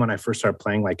time when I first started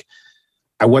playing, like,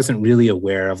 I wasn't really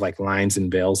aware of like lines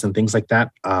and veils and things like that.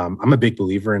 I'm a big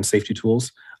believer in safety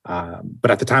tools.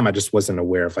 But at the time I just wasn't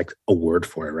aware of like a word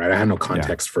for it, right? I had no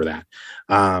context for that.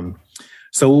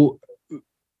 So,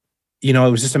 it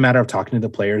was just a matter of talking to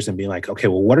the players and being like, okay,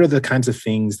 well, what are the kinds of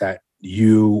things that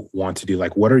you want to do?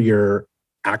 Like, what are your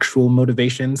actual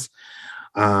motivations?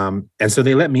 And so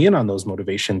they let me in on those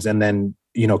motivations, and then,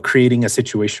 creating a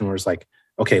situation where it's like,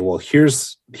 okay, well,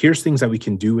 here's things that we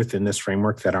can do within this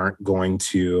framework that aren't going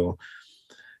to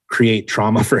create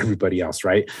trauma for everybody else,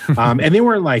 right? And they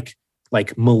weren't like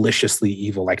maliciously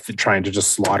evil, like trying to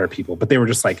just slaughter people, but they were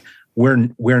just like,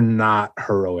 we're not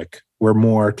heroic. We're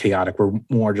more chaotic. We're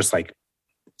more just like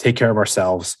take care of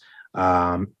ourselves,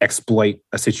 exploit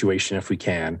a situation if we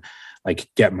can, like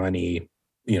get money,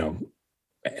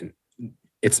 and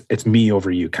it's me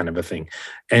over you kind of a thing.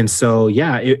 And so,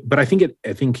 but I think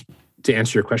to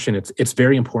answer your question, it's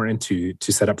very important to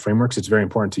set up frameworks. It's very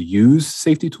important to use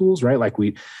safety tools, right? Like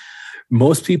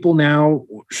most people now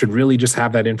should really just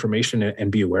have that information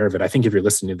and be aware of it. I think if you're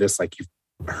listening to this, like you've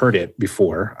heard it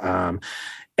before.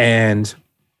 And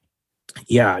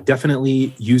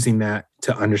definitely using that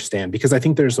to understand, because I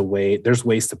think there's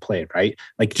ways to play it, right?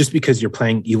 Like just because you're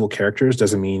playing evil characters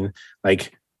doesn't mean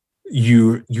like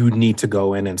you need to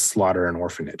go in and slaughter an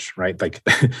orphanage, right? Like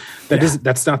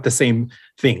that's not the same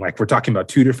thing. Like we're talking about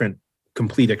two different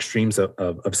complete extremes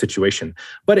of situation.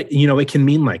 But it can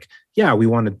mean like, we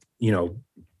want to,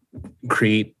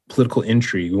 create political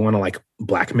intrigue. We want to like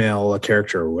blackmail a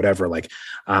character or whatever, like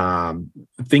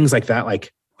things like that.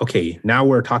 Like, okay, now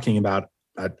we're talking about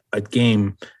a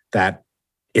game that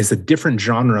is a different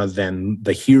genre than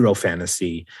the hero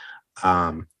fantasy,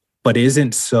 but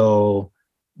isn't so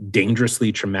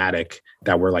dangerously traumatic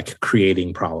that we're like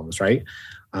creating problems, right?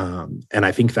 And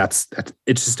I think that's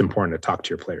it's just important to talk to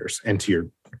your players and to your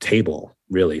table,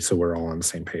 really, so we're all on the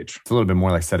same page. It's a little bit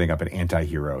more like setting up an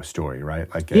anti-hero story,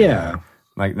 right? Like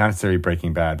like not necessarily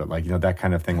Breaking Bad, but like that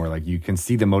kind of thing where like you can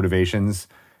see the motivations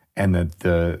and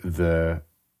the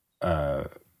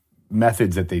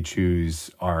methods that they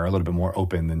choose are a little bit more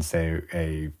open than say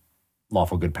a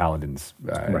lawful good paladin's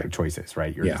choices,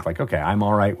 right? You're just like, okay, I'm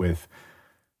all right with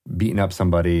beating up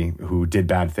somebody who did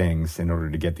bad things in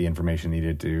order to get the information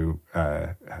needed to,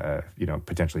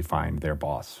 potentially find their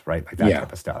boss, right? Like that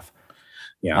type of stuff.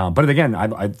 Yeah. But again,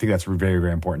 I think that's very,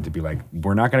 very important to be like,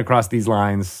 we're not going to cross these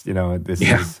lines. This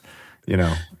is,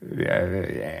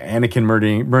 Anakin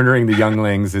murdering the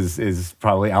younglings is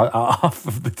probably off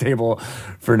of the table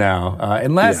for now,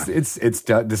 unless it's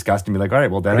discussed and be like, all right,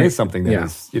 well, that is something that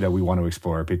is, we want to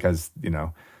explore because,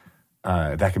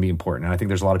 that can be important. And I think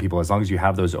there's a lot of people, as long as you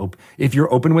have those if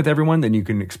you're open with everyone, then you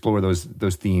can explore those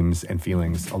themes and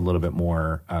feelings a little bit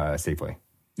more safely.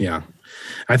 Yeah.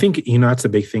 I think, that's a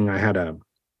big thing. I had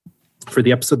for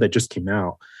the episode that just came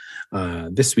out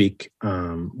this week,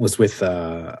 was with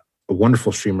a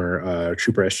wonderful streamer,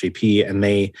 Trooper SJP. And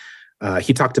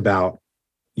he talked about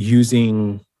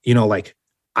using, like,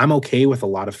 I'm okay with a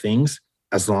lot of things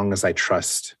as long as I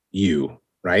trust you,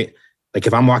 right? Like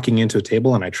if I'm walking into a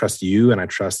table and I trust you and I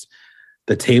trust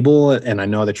the table and I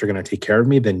know that you're going to take care of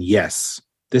me, then yes,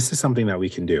 this is something that we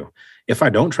can do. If I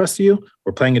don't trust you,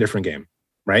 we're playing a different game,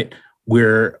 right?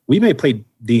 We may play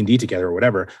D&D together or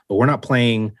whatever, but we're not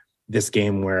playing this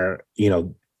game where,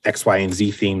 X, Y, and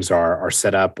Z themes are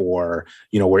set up, or,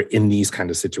 we're in these kind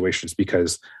of situations,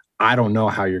 because I don't know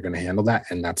how you're going to handle that.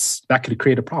 And that could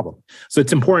create a problem. So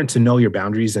it's important to know your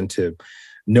boundaries and to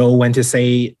know when to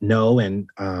say no. And,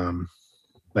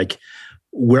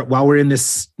 while we're in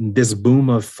this boom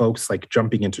of folks like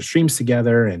jumping into streams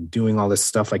together and doing all this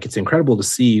stuff, like it's incredible to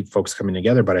see folks coming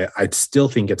together, but I still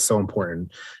think it's so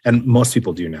important, and most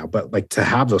people do now, but like to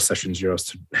have those session zeros,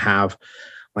 to have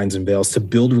lines and veils, to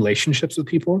build relationships with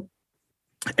people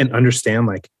and understand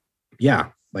like, yeah,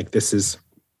 like this is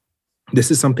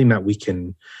something that we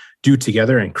can do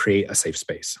together and create a safe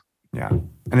space. Yeah.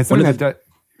 And it's something that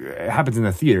happens in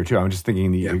the theater too. I'm just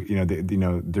thinking,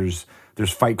 there's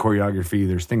fight choreography,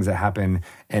 there's things that happen,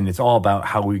 and it's all about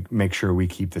how we make sure we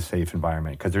keep the safe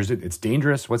environment, because it's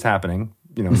dangerous what's happening,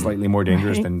 slightly more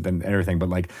dangerous than everything. But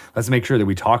like, let's make sure that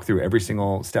we talk through every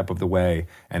single step of the way.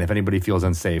 And if anybody feels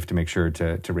unsafe, to make sure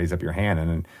to raise up your hand.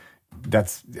 And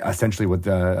that's essentially what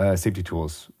the safety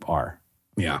tools are.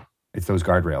 Yeah. It's those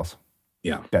guardrails.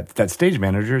 Yeah. That stage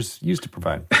managers used to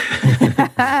provide.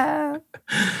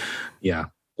 Yeah.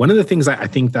 One of the things I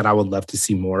think that I would love to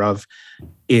see more of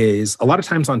is, a lot of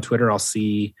times on Twitter, I'll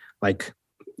see like,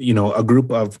 a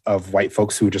group of white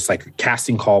folks who just like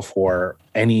casting call for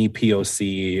any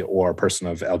POC or person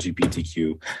of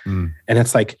LGBTQ. And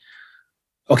it's like,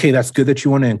 okay, that's good that you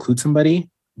want to include somebody,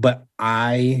 but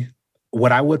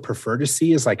what I would prefer to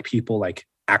see is like people like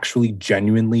actually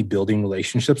genuinely building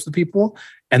relationships with people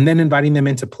and then inviting them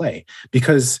into play.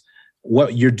 Because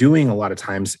what you're doing a lot of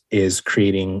times is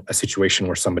creating a situation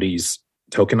where somebody's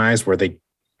tokenized, where they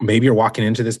maybe are walking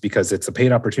into this because it's a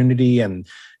paid opportunity and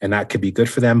that could be good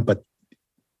for them. But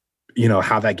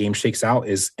how that game shakes out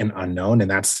is an unknown. And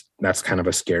that's kind of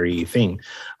a scary thing.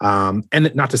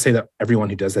 And not to say that everyone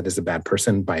who does that is a bad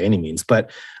person by any means, but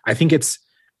I think it's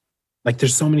like,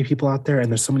 there's so many people out there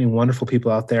and there's so many wonderful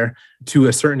people out there. To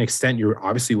a certain extent, you're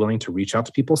obviously willing to reach out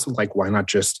to people. So like, why not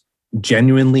just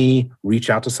genuinely reach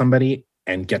out to somebody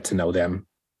and get to know them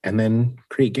and then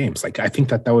create games? Like, I think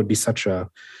that would be such an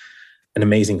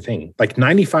amazing thing. Like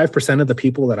 95% of the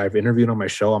people that I've interviewed on my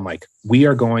show, I'm like, we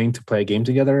are going to play a game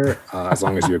together as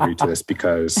long as you agree to this,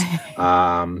 because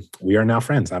we are now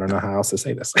friends. I don't know how else to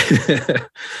say this.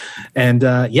 And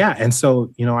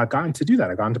so, I've gotten to do that.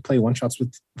 I've gotten to play one shots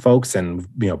with folks and,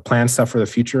 plan stuff for the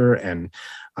future. And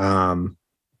the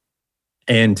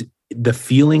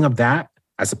feeling of that,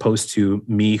 as opposed to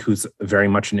me, who's very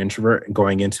much an introvert,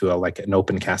 going into an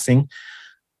open casting,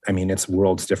 I mean, it's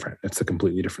worlds different. It's a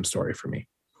completely different story for me.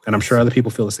 And I'm sure other people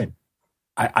feel the same.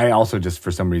 I also just, for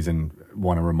some reason,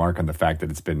 want to remark on the fact that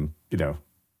it's been,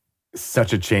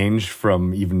 such a change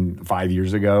from even 5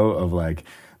 years ago of like,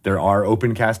 there are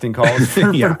open casting calls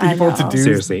for people to do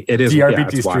seriously, it is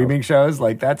TRPG streaming shows.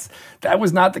 Like that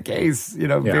was not the case,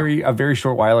 a very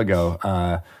short while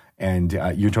ago. And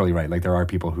you're totally right. Like, there are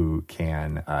people who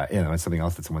can, it's something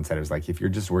else that someone said. It was like, if you're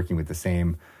just working with the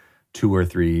same 2 or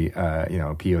 3,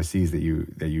 POCs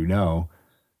that you know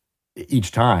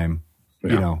each time,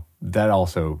 that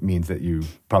also means that you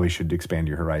probably should expand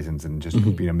your horizons and just,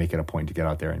 make it a point to get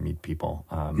out there and meet people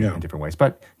in different ways.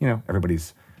 But,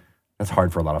 that's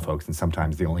hard for a lot of folks. And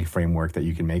sometimes the only framework that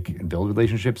you can make and build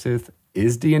relationships with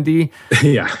is D&D.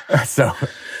 Yeah. So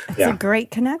it's a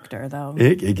great connector, though.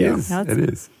 It is. It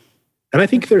is. And I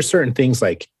think there's certain things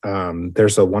like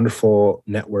there's a wonderful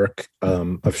network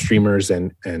of streamers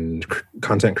and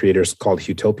content creators called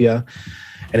Utopia,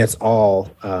 and it's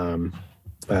all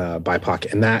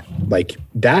BIPOC. And that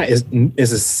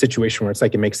is a situation where it's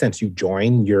like, it makes sense. You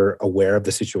join, you're aware of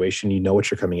the situation, you know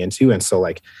what you're coming into, and so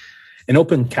like an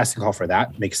open casting call for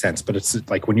that makes sense. But it's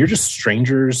like when you're just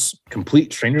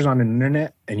complete strangers on an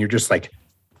internet, and you're just like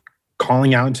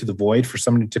calling out into the void for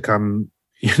somebody to come,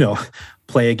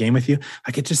 play a game with you.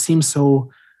 Like, it just seems so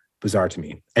bizarre to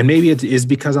me. And maybe it is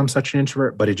because I'm such an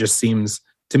introvert, but it just seems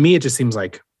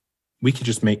like we could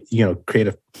just create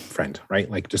a friend, right?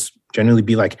 Like, just generally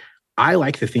be like, I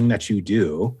like the thing that you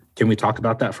do. Can we talk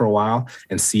about that for a while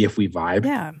and see if we vibe?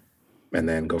 Yeah. And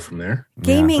then go from there.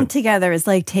 Gaming together is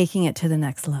like taking it to the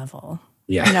next level.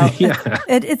 Yeah.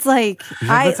 It's like,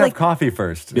 let's have coffee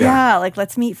first. Yeah. Like,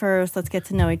 let's meet first. Let's get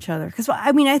to know each other. Because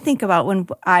I think about when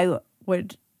I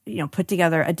would, put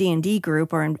together a D&D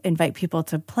group or invite people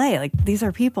to play. Like, these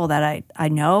are people that I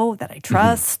know, that I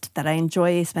trust, that I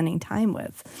enjoy spending time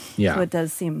with. Yeah. So it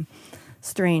does seem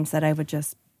strange that I would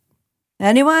just,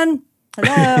 anyone?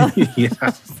 Hello?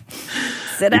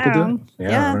 Sit down.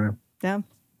 Yeah.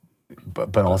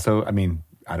 But also, I mean,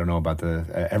 I don't know about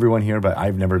everyone here, but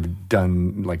I've never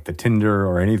done like the Tinder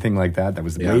or anything like that. That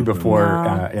was way before,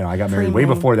 I got married way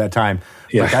before that time.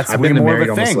 Yeah, but that's I've way been more married of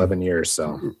a almost thing. 11 years,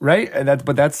 so. Right? And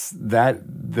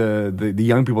the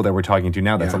young people that we're talking to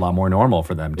now, that's a lot more normal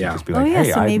for them to just be like,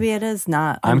 hey, maybe it is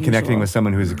not I'm unusual. connecting with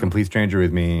someone who's a complete stranger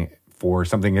with me for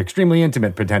something extremely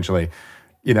intimate, potentially.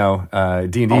 D&D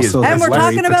is... And we're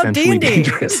talking about D&D.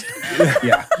 Dangerous.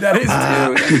 Yeah. That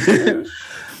is true.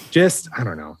 Just, I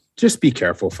don't know. Just be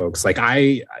careful, folks. Like,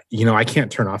 I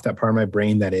can't turn off that part of my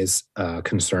brain that is a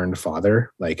concerned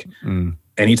father. Like,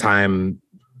 anytime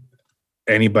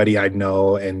anybody I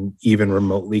know and even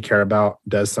remotely care about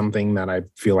does something that I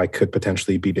feel like could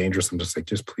potentially be dangerous, I'm just like,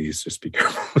 please be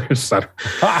careful. Please.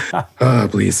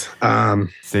 Safety I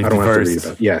don't first. have to read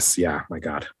about it. Yes. Yeah. My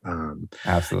God.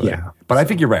 Absolutely. Yeah. But I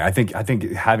think you're right. I think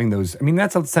having those, I mean,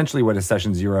 that's essentially what a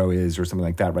session 0 is or something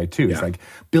like that, right? Too. It's like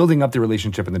building up the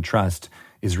relationship and the trust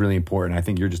is really important. I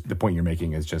think the point you're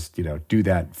making is just, do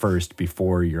that first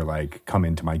before you're like, come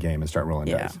into my game and start rolling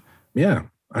dice. Yeah.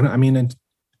 I mean, it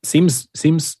seems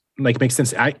like it makes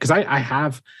sense. Because I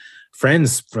have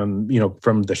friends from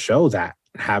the show that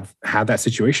have had that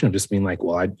situation of just being like,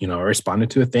 well, I responded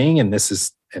to a thing and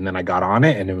then I got on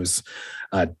it and it was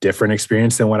a different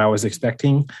experience than what I was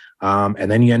expecting. And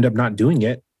then you end up not doing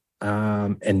it.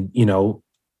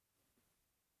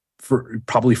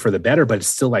 Probably for the better, but it's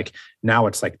still like, now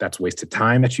it's like, that's wasted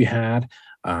time that you had.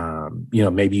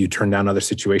 Maybe you turned down other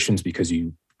situations because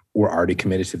you were already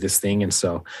committed to this thing. And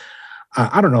so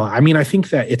I don't know. I mean, I think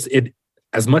that it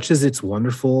as much as it's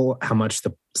wonderful how much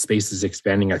the space is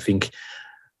expanding, I think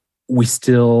we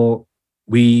should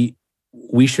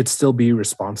still be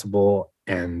responsible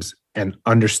and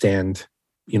understand,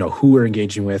 who we're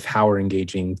engaging with, how we're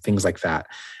engaging, things like that,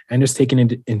 and just taking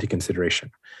it into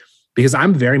consideration. Because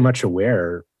I'm very much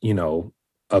aware,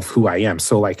 of who I am.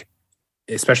 So like,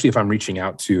 especially if I'm reaching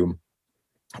out to,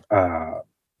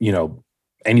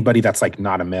 anybody that's like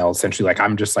not a male, essentially, like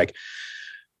I'm just like,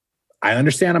 I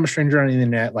understand I'm a stranger on the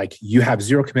internet. Like you have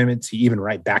zero commitment to even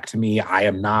write back to me. I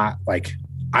am not like,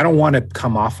 I don't want to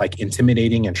come off like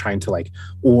intimidating and trying to like,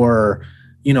 or,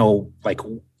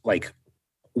 like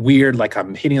weird, like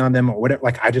I'm hitting on them or whatever.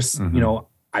 Like I just,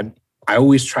 I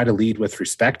always try to lead with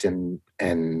respect and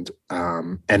then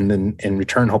in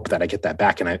return hope that I get that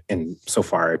back. And so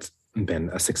far it's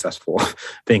been a successful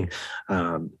thing.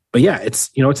 But yeah, it's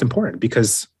important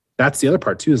because that's the other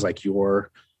part too, is like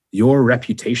your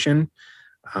reputation,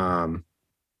 for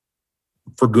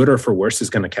good or for worse, is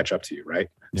going to catch up to you. Right.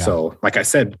 Yeah. So like I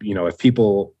said, if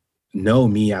people know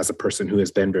me as a person who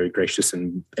has been very gracious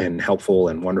and helpful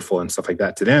and wonderful and stuff like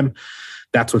that to them,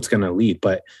 that's what's going to lead.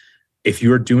 But if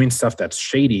you're doing stuff that's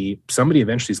shady, somebody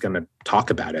eventually is going to talk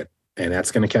about it and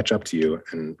that's going to catch up to you.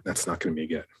 And that's not going to be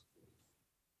good.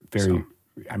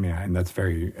 I mean, and that's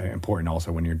very important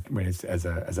also when it's as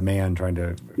a man trying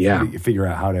to figure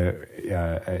out how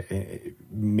to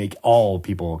make all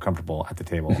people comfortable at the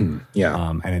table. Mm-hmm.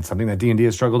 Yeah. And it's something that D&D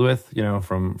has struggled with,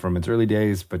 from its early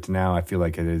days, but to now I feel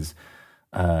like it is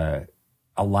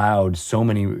allowed so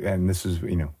many, and this is,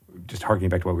 just harkening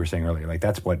back to what we were saying earlier, like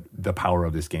that's what the power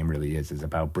of this game really is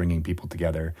about bringing people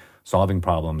together, solving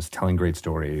problems, telling great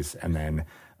stories, and then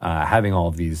having all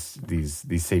of these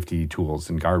safety tools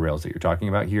and guardrails that you're talking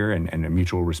about here, and a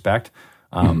mutual respect.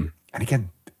 And again,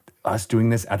 us doing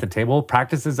this at the table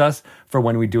practices us for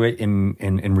when we do it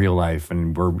in real life,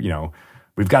 and we're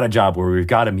we've got a job where we've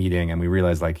got a meeting and we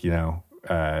realize like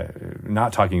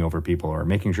not talking over people or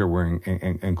making sure we're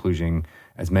including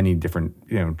as many different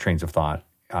trains of thought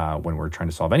when we're trying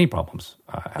to solve any problems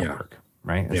at work,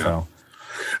 right? And so,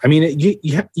 I mean,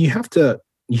 you have to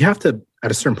at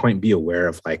a certain point be aware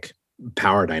of like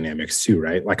power dynamics too,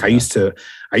 right? Like I used to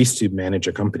manage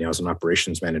a company. I was an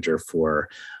operations manager for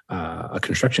a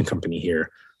construction company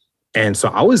here, and so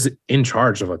I was in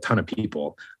charge of a ton of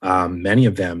people, many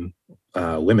of them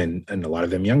women, and a lot of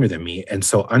them younger than me. And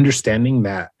so understanding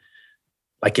that,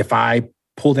 like if I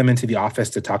pull them into the office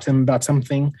to talk to them about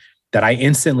something, that I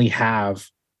instantly have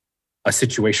a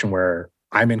situation where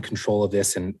I'm in control of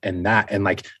this and that, and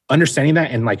like understanding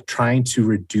that and like trying to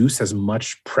reduce as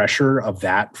much pressure of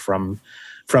that from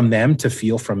them to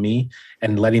feel from me,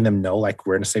 and letting them know like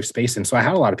we're in a safe space. And so I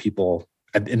had a lot of people,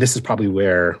 and this is probably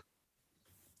where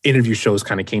interview shows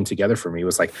kind of came together for me,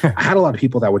 was like I had a lot of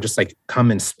people that would just like come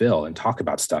and spill and talk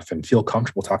about stuff and feel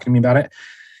comfortable talking to me about it.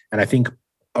 And I think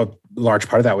a large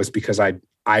part of that was because I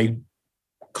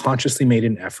consciously made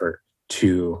an effort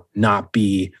to not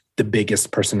be the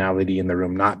biggest personality in the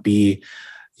room, not be,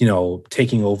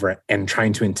 taking over and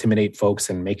trying to intimidate folks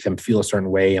and make them feel a certain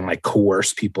way and like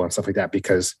coerce people and stuff like that,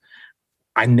 because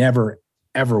I never,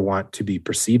 ever want to be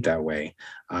perceived that way.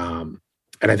 And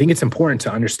I think it's important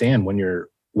to understand when you're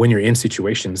in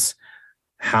situations,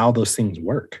 how those things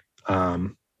work,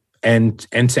 and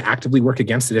to actively work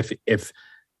against it.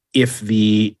 If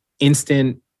the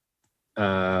instant,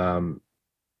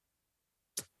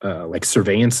 like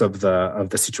surveillance of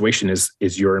the situation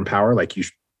is you're in power, like you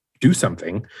do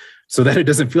something so that it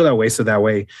doesn't feel that way. So that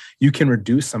way you can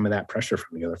reduce some of that pressure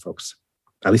from the other folks,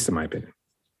 at least in my opinion.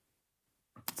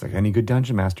 It's like any good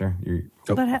dungeon master.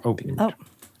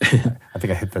 I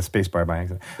think I hit the space bar by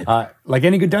accident. Like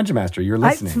any good dungeon master, you're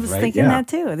listening, I was right? thinking that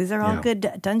too. These are all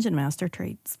good dungeon master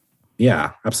traits.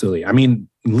 Yeah, absolutely. I mean,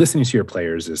 listening to your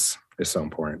players is so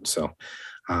important. So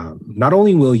not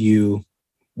only will you,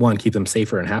 one, keep them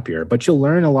safer and happier, but you'll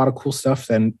learn a lot of cool stuff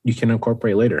that you can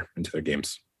incorporate later into their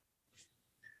games.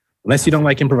 Unless you don't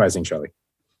like improvising, Charlie.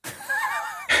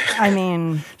 I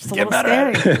mean, it's a little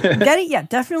scary.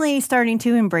 Definitely starting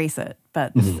to embrace it.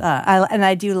 But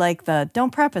I do like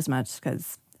don't prep as much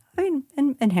because I'm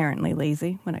inherently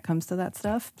lazy when it comes to that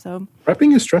stuff. So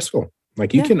prepping is stressful.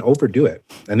 Like you can overdo it,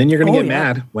 and then you're going to get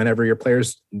mad whenever your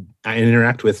players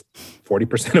interact with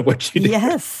 40% of what you do.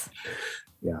 Yes.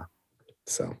 Yeah.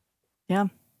 So. Yeah.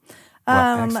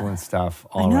 Well, excellent stuff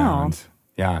all around.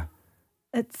 Yeah.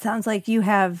 It sounds like you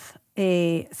have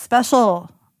a special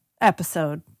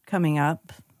episode coming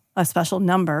up, a special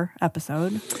number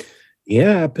episode.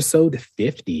 Yeah, episode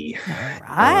 50. All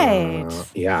right.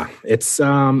 Yeah, it's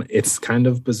kind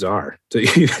of bizarre to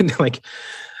even like.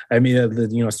 I mean,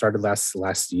 it started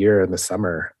last year in the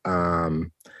summer,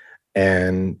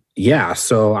 and yeah,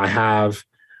 so I have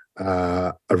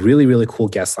a really, really cool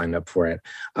guest lined up for it.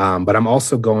 But I'm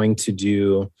also going to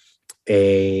do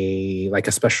a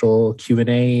special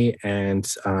Q&A and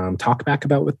talk back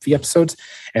about with the episodes.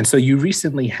 And so you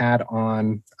recently had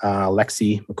on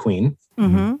Lexi McQueen,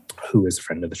 who is a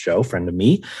friend of the show, friend of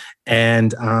me.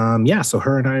 And so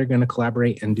her and I are going to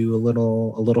collaborate and do a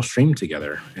little stream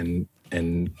together and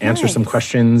answer some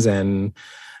questions and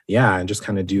just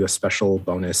kind of do a special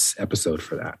bonus episode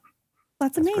for that.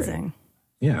 That's amazing.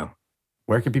 Great. Yeah.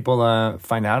 Where can people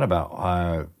find out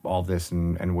about all this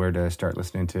and where to start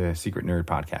listening to Secret Nerd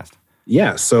Podcast?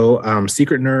 Yeah, so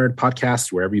Secret Nerd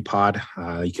Podcast, wherever you pod,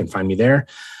 you can find me there.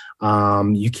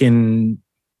 You can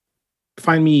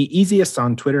find me easiest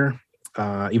on Twitter,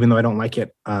 even though I don't like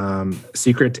it.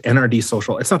 Secret NRD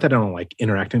Social. It's not that I don't like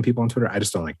interacting with people on Twitter. I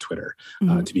just don't like Twitter,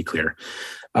 to be clear.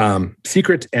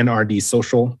 Secret NRD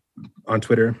Social on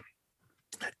Twitter.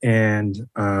 And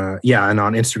and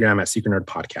on Instagram at Secret Nerd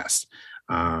Podcast.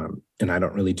 And I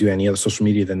don't really do any other social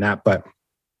media than that, but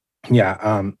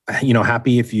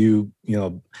happy if you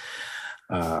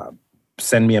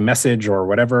send me a message or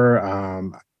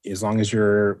whatever. As long as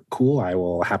you're cool, I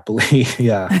will happily,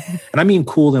 And I mean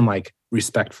cool in like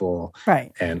respectful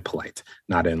and polite,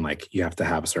 not in like you have to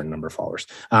have a certain number of followers.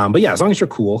 But as long as you're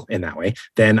cool in that way,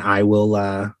 then I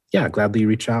will, gladly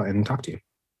reach out and talk to you.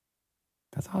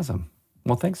 That's awesome.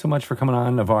 Well, thanks so much for coming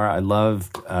on, Navarre. I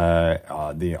loved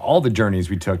all the journeys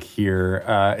we took here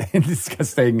in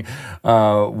discussing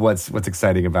what's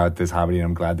exciting about this hobby. And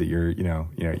I'm glad that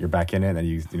you're back in it and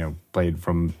you played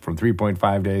from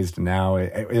 3.5 days to now.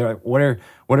 What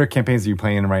are campaigns that you're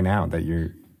playing right now that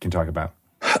you can talk about?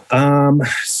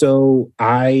 So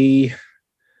I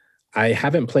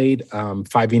haven't played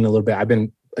 5e in a little bit. I've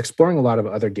been exploring a lot of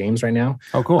other games right now.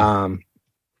 Oh, cool.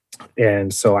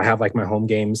 And so I have like my home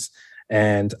games.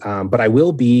 And but I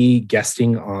will be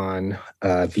guesting on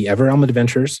the Everrealm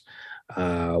Adventures,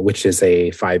 which is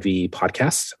a 5e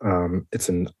podcast. It's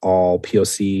an all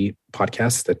POC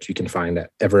podcast that you can find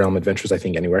at Everrealm Adventures, I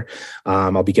think, anywhere.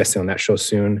 I'll be guesting on that show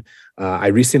soon. I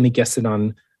recently guested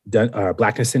on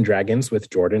Blackness and Dragons with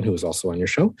Jordan, who was also on your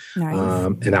show. Nice.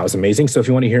 And that was amazing. So if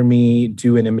you want to hear me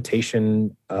do an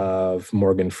imitation of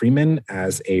Morgan Freeman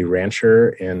as a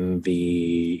rancher in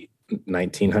the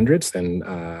 1900s and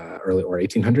early or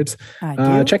 1800s,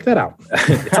 check that out.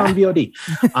 It's on VOD.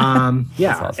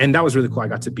 Awesome. And that was really cool. I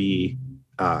got to be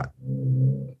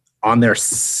on their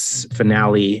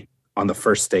finale on the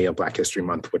first day of Black History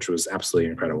Month, which was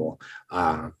absolutely incredible.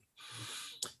 But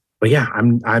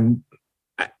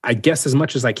I guess as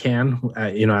much as I can,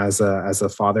 as a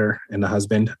father and a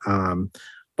husband.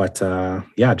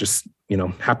 Just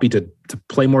happy to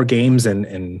play more games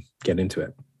and get into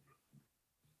it.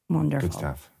 Wonderful. Good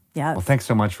stuff. Yeah. Well, thanks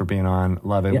so much for being on.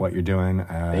 Love it, what you're doing.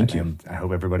 Thank you. And I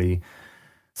hope everybody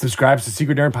subscribes to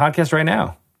Secret Nerd Podcast right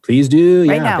now. Please do.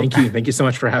 Right now. Thank you. Thank you so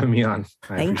much for having me on.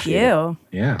 Thank you.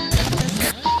 Yeah.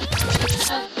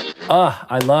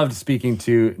 I loved speaking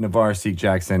to Navarre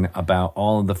Seek-Jackson about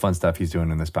all of the fun stuff he's doing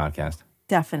in this podcast.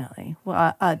 Definitely.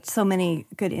 Well, so many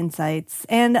good insights,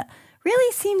 and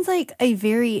really seems like a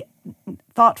very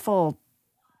thoughtful,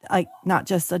 like not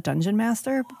just a dungeon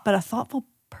master, but a thoughtful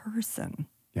person.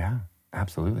 Yeah,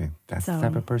 absolutely. That's the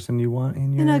type of person you want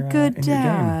in your and a good in your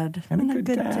dad. game. And a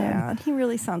good dad. He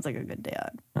really sounds like a good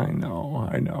dad. I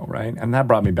know, right? And that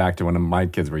brought me back to when my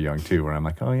kids were young too, where I'm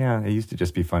like, oh yeah, it used to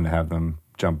just be fun to have them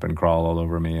jump and crawl all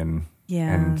over me, and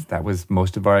that was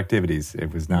most of our activities.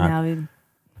 It was not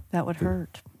that would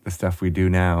hurt. The stuff we do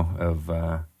now of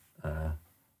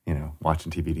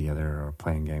watching TV together or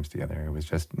playing games together. It was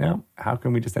just, no, how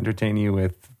can we just entertain you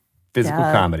with physical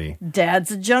comedy?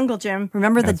 Dad's a jungle gym.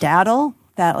 Remember the daddle?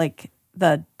 That like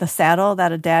the saddle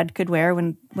that a dad could wear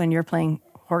when you're playing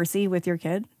horsey with your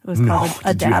kid? It was called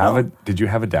a daddle. Did you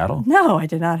have a daddle? No, I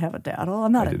did not have a daddle.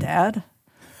 I'm not a dad.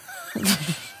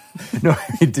 No,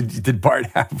 did Bart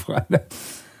have one?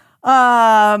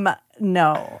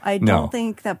 No, I don't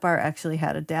think that Bart actually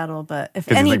had a daddle, but if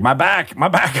He's any, like, my back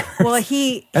hurts. well,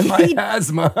 and my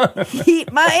asthma.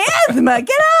 my asthma,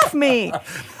 get off me.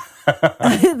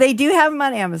 They do have them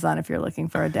on Amazon if you're looking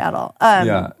for a daddle.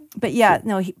 But yeah,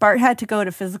 no, Bart had to go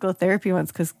to physical therapy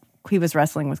once because he was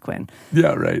wrestling with Quinn.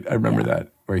 Yeah, right. I remember that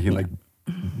where he like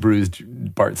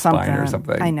bruised Bart's spine or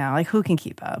something. I know. Like, who can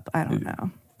keep up? I don't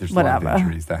know. There's a lot of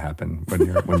injuries that happen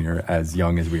when you're as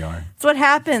young as we are. It's what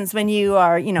happens when you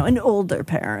are, an older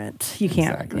parent. You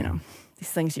can't, these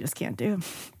things you just can't do.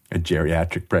 A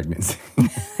geriatric pregnancy.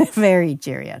 Very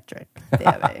geriatric.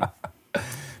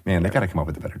 Man, they got to come up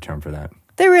with a better term for that.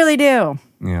 They really do.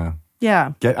 Yeah.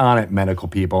 Yeah. Get on it, medical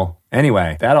people.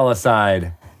 Anyway, that all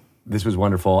aside, this was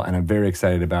wonderful, and I'm very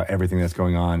excited about everything that's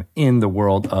going on in the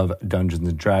world of Dungeons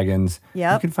and Dragons.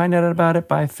 Yep. You can find out about it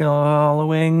by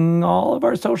following all of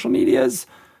our social medias.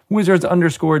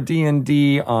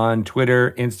 Wizards_D&D on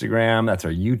Twitter, Instagram. That's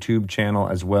our YouTube channel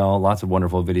as well. Lots of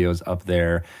wonderful videos up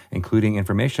there, including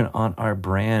information on our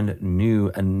brand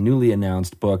new and newly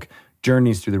announced book,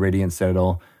 Journeys Through the Radiant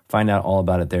Citadel. Find out all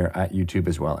about it there at YouTube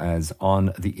as well as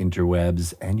on the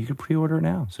interwebs. And you can pre-order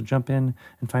now. So jump in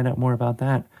and find out more about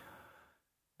that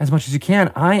as much as you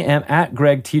can. I am at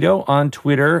Greg Tito on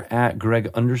Twitter, at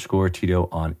Greg_Tito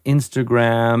on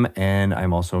Instagram. And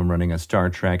I'm also running a Star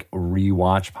Trek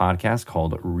rewatch podcast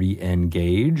called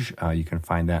Re-Engage. You can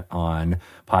find that on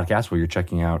podcasts where you're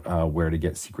checking out where to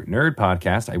get Secret Nerd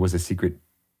podcast. I was a secret,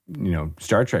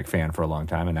 Star Trek fan for a long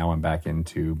time. And now I'm back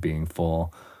into being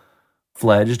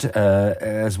full-fledged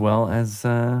as well as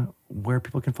where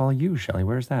people can follow you. Shelley,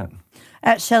 where's that?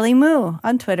 At Shelley Moo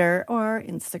on Twitter or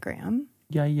Instagram.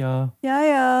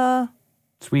 Yeah.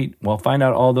 Sweet. Well, find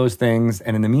out all those things.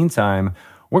 And in the meantime,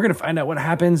 we're going to find out what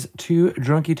happens to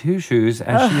Drunky Two Shoes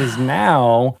as she is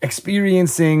now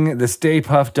experiencing the Stay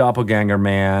Puft Doppelganger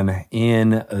Man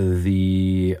in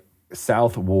the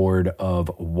South Ward of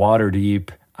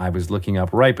Waterdeep. I was looking up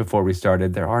right before we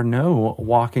started. There are no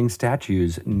walking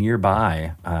statues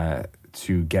nearby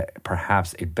to get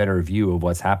perhaps a better view of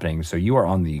what's happening. So you are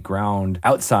on the ground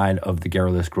outside of the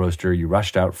Garrulus Groster. You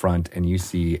rushed out front and you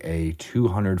see a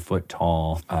 200-foot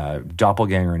tall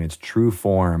doppelganger in its true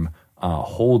form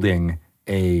holding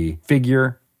a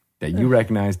figure that you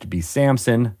recognize to be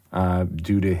Samson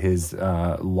due to his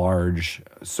large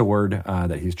sword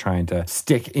that he's trying to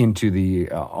stick into the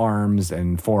arms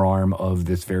and forearm of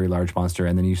this very large monster.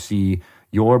 And then you see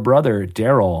your brother,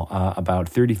 Daryl, about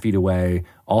 30 feet away,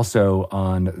 also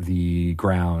on the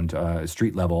ground,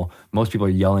 street level. Most people are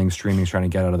yelling, screaming, trying to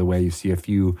get out of the way. You see a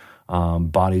few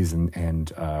bodies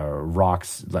and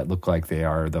rocks that look like they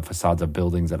are the facades of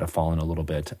buildings that have fallen a little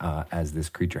bit as this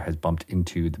creature has bumped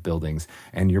into the buildings.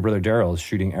 And your brother, Daryl, is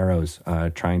shooting arrows,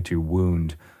 trying to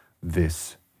wound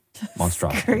this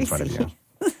monstrosity in front of you.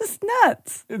 This is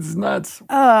nuts. It's nuts.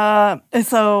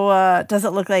 So does it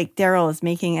look like Daryl is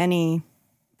making any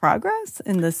progress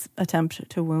in this attempt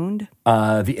to wound?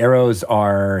 The arrows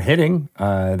are hitting.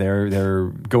 They're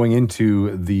going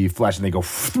into the flesh, and they go.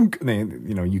 They,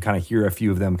 you kind of hear a few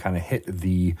of them kind of hit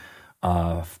the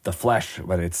flesh,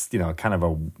 but it's kind of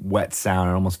a wet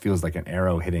sound. It almost feels like an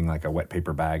arrow hitting like a wet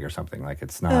paper bag or something. Like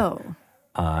it's not. Oh.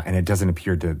 And it doesn't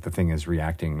appear the thing is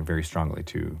reacting very strongly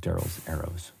to Daryl's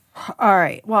arrows. All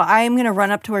right. Well, I am going to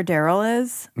run up to where Daryl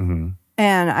is. Mm-hmm.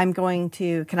 And I'm going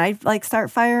to, can I start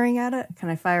firing at it? Can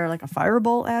I fire like a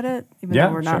firebolt at it? Even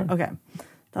though we're not? Sure. Okay.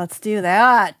 Let's do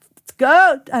that. Let's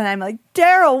go. And I'm like,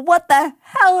 Daryl, what the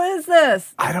hell is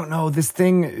this? I don't know. This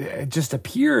thing just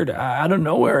appeared out of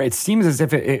nowhere. It seems as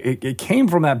if it came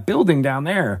from that building down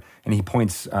there. And he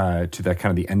points to the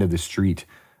kind of the end of the street.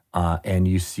 And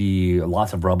you see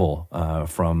lots of rubble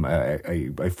from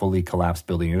a fully collapsed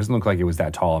building. It doesn't look like it was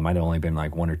that tall. It might have only been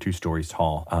like 1 or 2 stories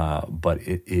tall, but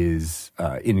it is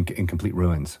in complete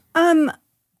ruins.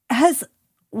 Has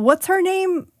what's her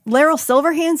name, Laryl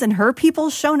Silverhands, and her people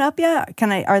shown up yet?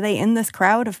 Are they in this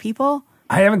crowd of people?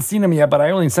 I haven't seen them yet, but I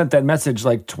only sent that message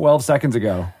like 12 seconds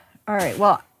ago. All right.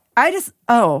 Well, has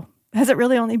it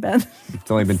really only been?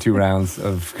 It's only been 2 rounds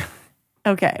of.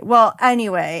 Okay. Well,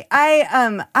 anyway,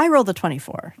 I rolled a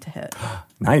 24 to hit.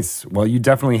 Nice. Well, you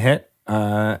definitely hit.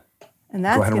 And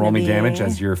that's go ahead and roll me damage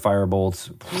as your firebolt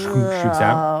shoots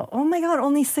out. Oh my God!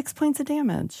 Only 6 points of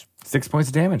damage. 6 points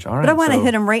of damage. All right. But I want to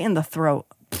hit him right in the throat.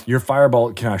 your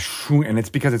firebolt kind of, and it's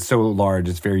because it's so large,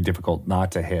 it's very difficult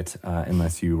not to hit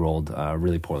unless you rolled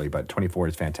really poorly. But 24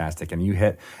 is fantastic, and you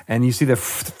hit, and you see the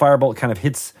firebolt kind of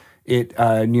hits it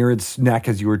near its neck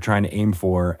as you were trying to aim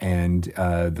for, and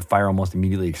the fire almost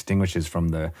immediately extinguishes from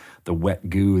the wet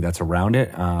goo that's around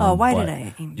it. Why did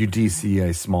I aim? You do see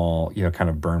a small, kind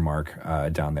of burn mark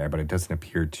down there, but it doesn't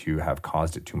appear to have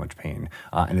caused it too much pain.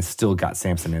 And it's still got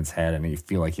Samson in its head, and you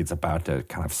feel like it's about to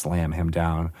kind of slam him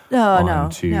down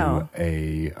onto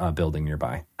a building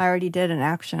nearby. I already did an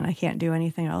action. I can't do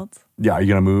anything else. Yeah, are you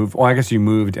gonna move? Well, I guess you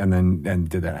moved and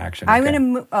did that action. I'm gonna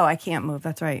move. Oh, I can't move.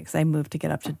 That's right, because I moved to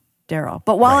get up to Daryl.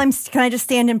 But while can I just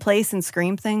stand in place and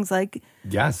scream things like,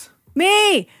 yes,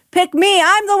 me, pick me.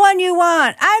 I'm the one you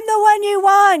want. I'm the one you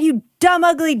want. You dumb,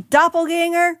 ugly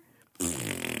doppelganger.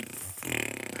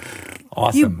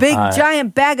 Awesome. You big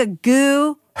giant bag of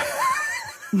goo.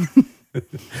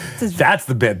 That's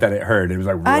the bit that it heard. It was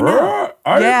like, I know.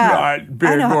 I'm Yeah. not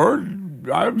big or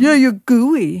Yeah, you're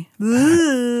gooey.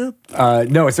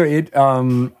 no, so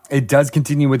it does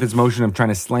continue with its motion of trying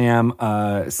to slam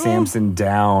Samson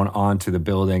down onto the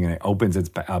building, and it opens its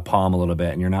palm a little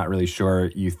bit, and you're not really sure.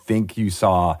 You think you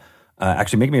saw.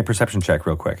 Actually, make me a perception check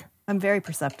real quick. I'm very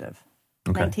perceptive.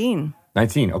 Okay.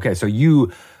 19. Okay, so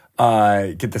you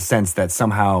get the sense that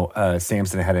somehow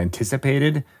Samson had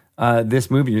anticipated this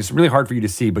move. It's really hard for you to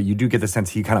see, but you do get the sense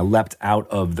he kind of leapt out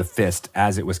of the fist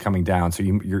as it was coming down. So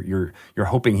you're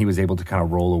hoping he was able to kind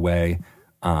of roll away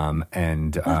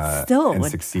and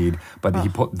succeed. But he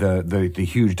put the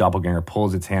huge doppelganger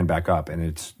pulls its hand back up,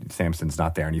 and Samson's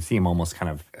not there, and you see him almost kind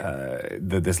of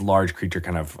this large creature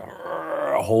kind of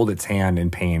hold its hand in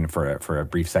pain for a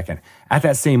brief second. At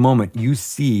that same moment, you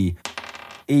see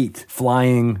 8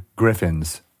 flying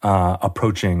griffins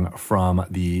approaching from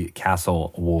the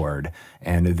castle ward,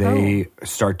 and they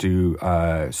start to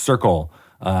circle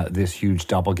this huge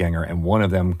doppelganger, and one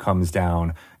of them comes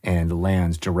down and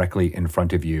lands directly in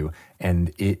front of you, and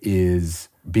it is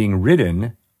being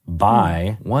ridden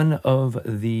by one of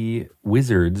the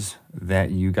wizards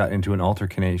that you got into an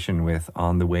altercation with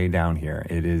on the way down here.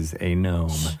 It is a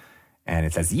gnome, and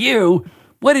it says, "You,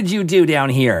 what did you do down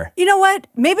here?" You know what?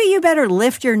 Maybe you better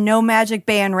lift your no magic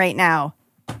ban right now.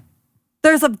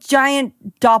 There's a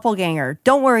giant doppelganger.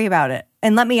 Don't worry about it.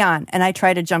 And let me on. And I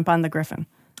try to jump on the griffin.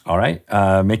 All right.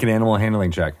 Make an animal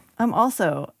handling check. I'm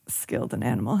also skilled in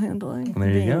animal handling. There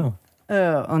you go.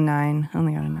 Oh, 9.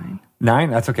 Only got a 9. 9?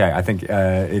 That's okay. I think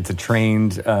it's a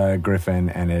trained griffin,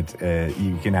 and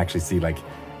you can actually see like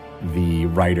the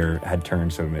rider had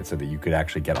turned so that you could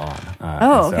actually get on.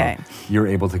 Okay. So you're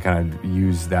able to kind of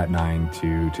use that 9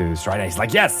 to stride. He's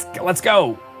like, "Yes, let's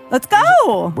go. Let's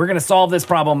go. We're going to solve this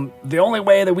problem the only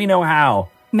way that we know how.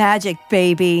 Magic,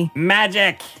 baby.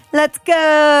 Magic. Let's go.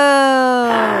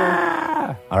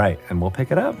 All right, and we'll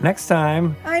pick it up next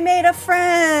time I made a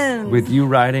friend. with you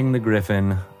riding the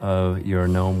griffin of your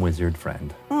gnome wizard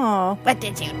friend. Oh, What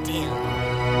did you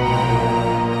do?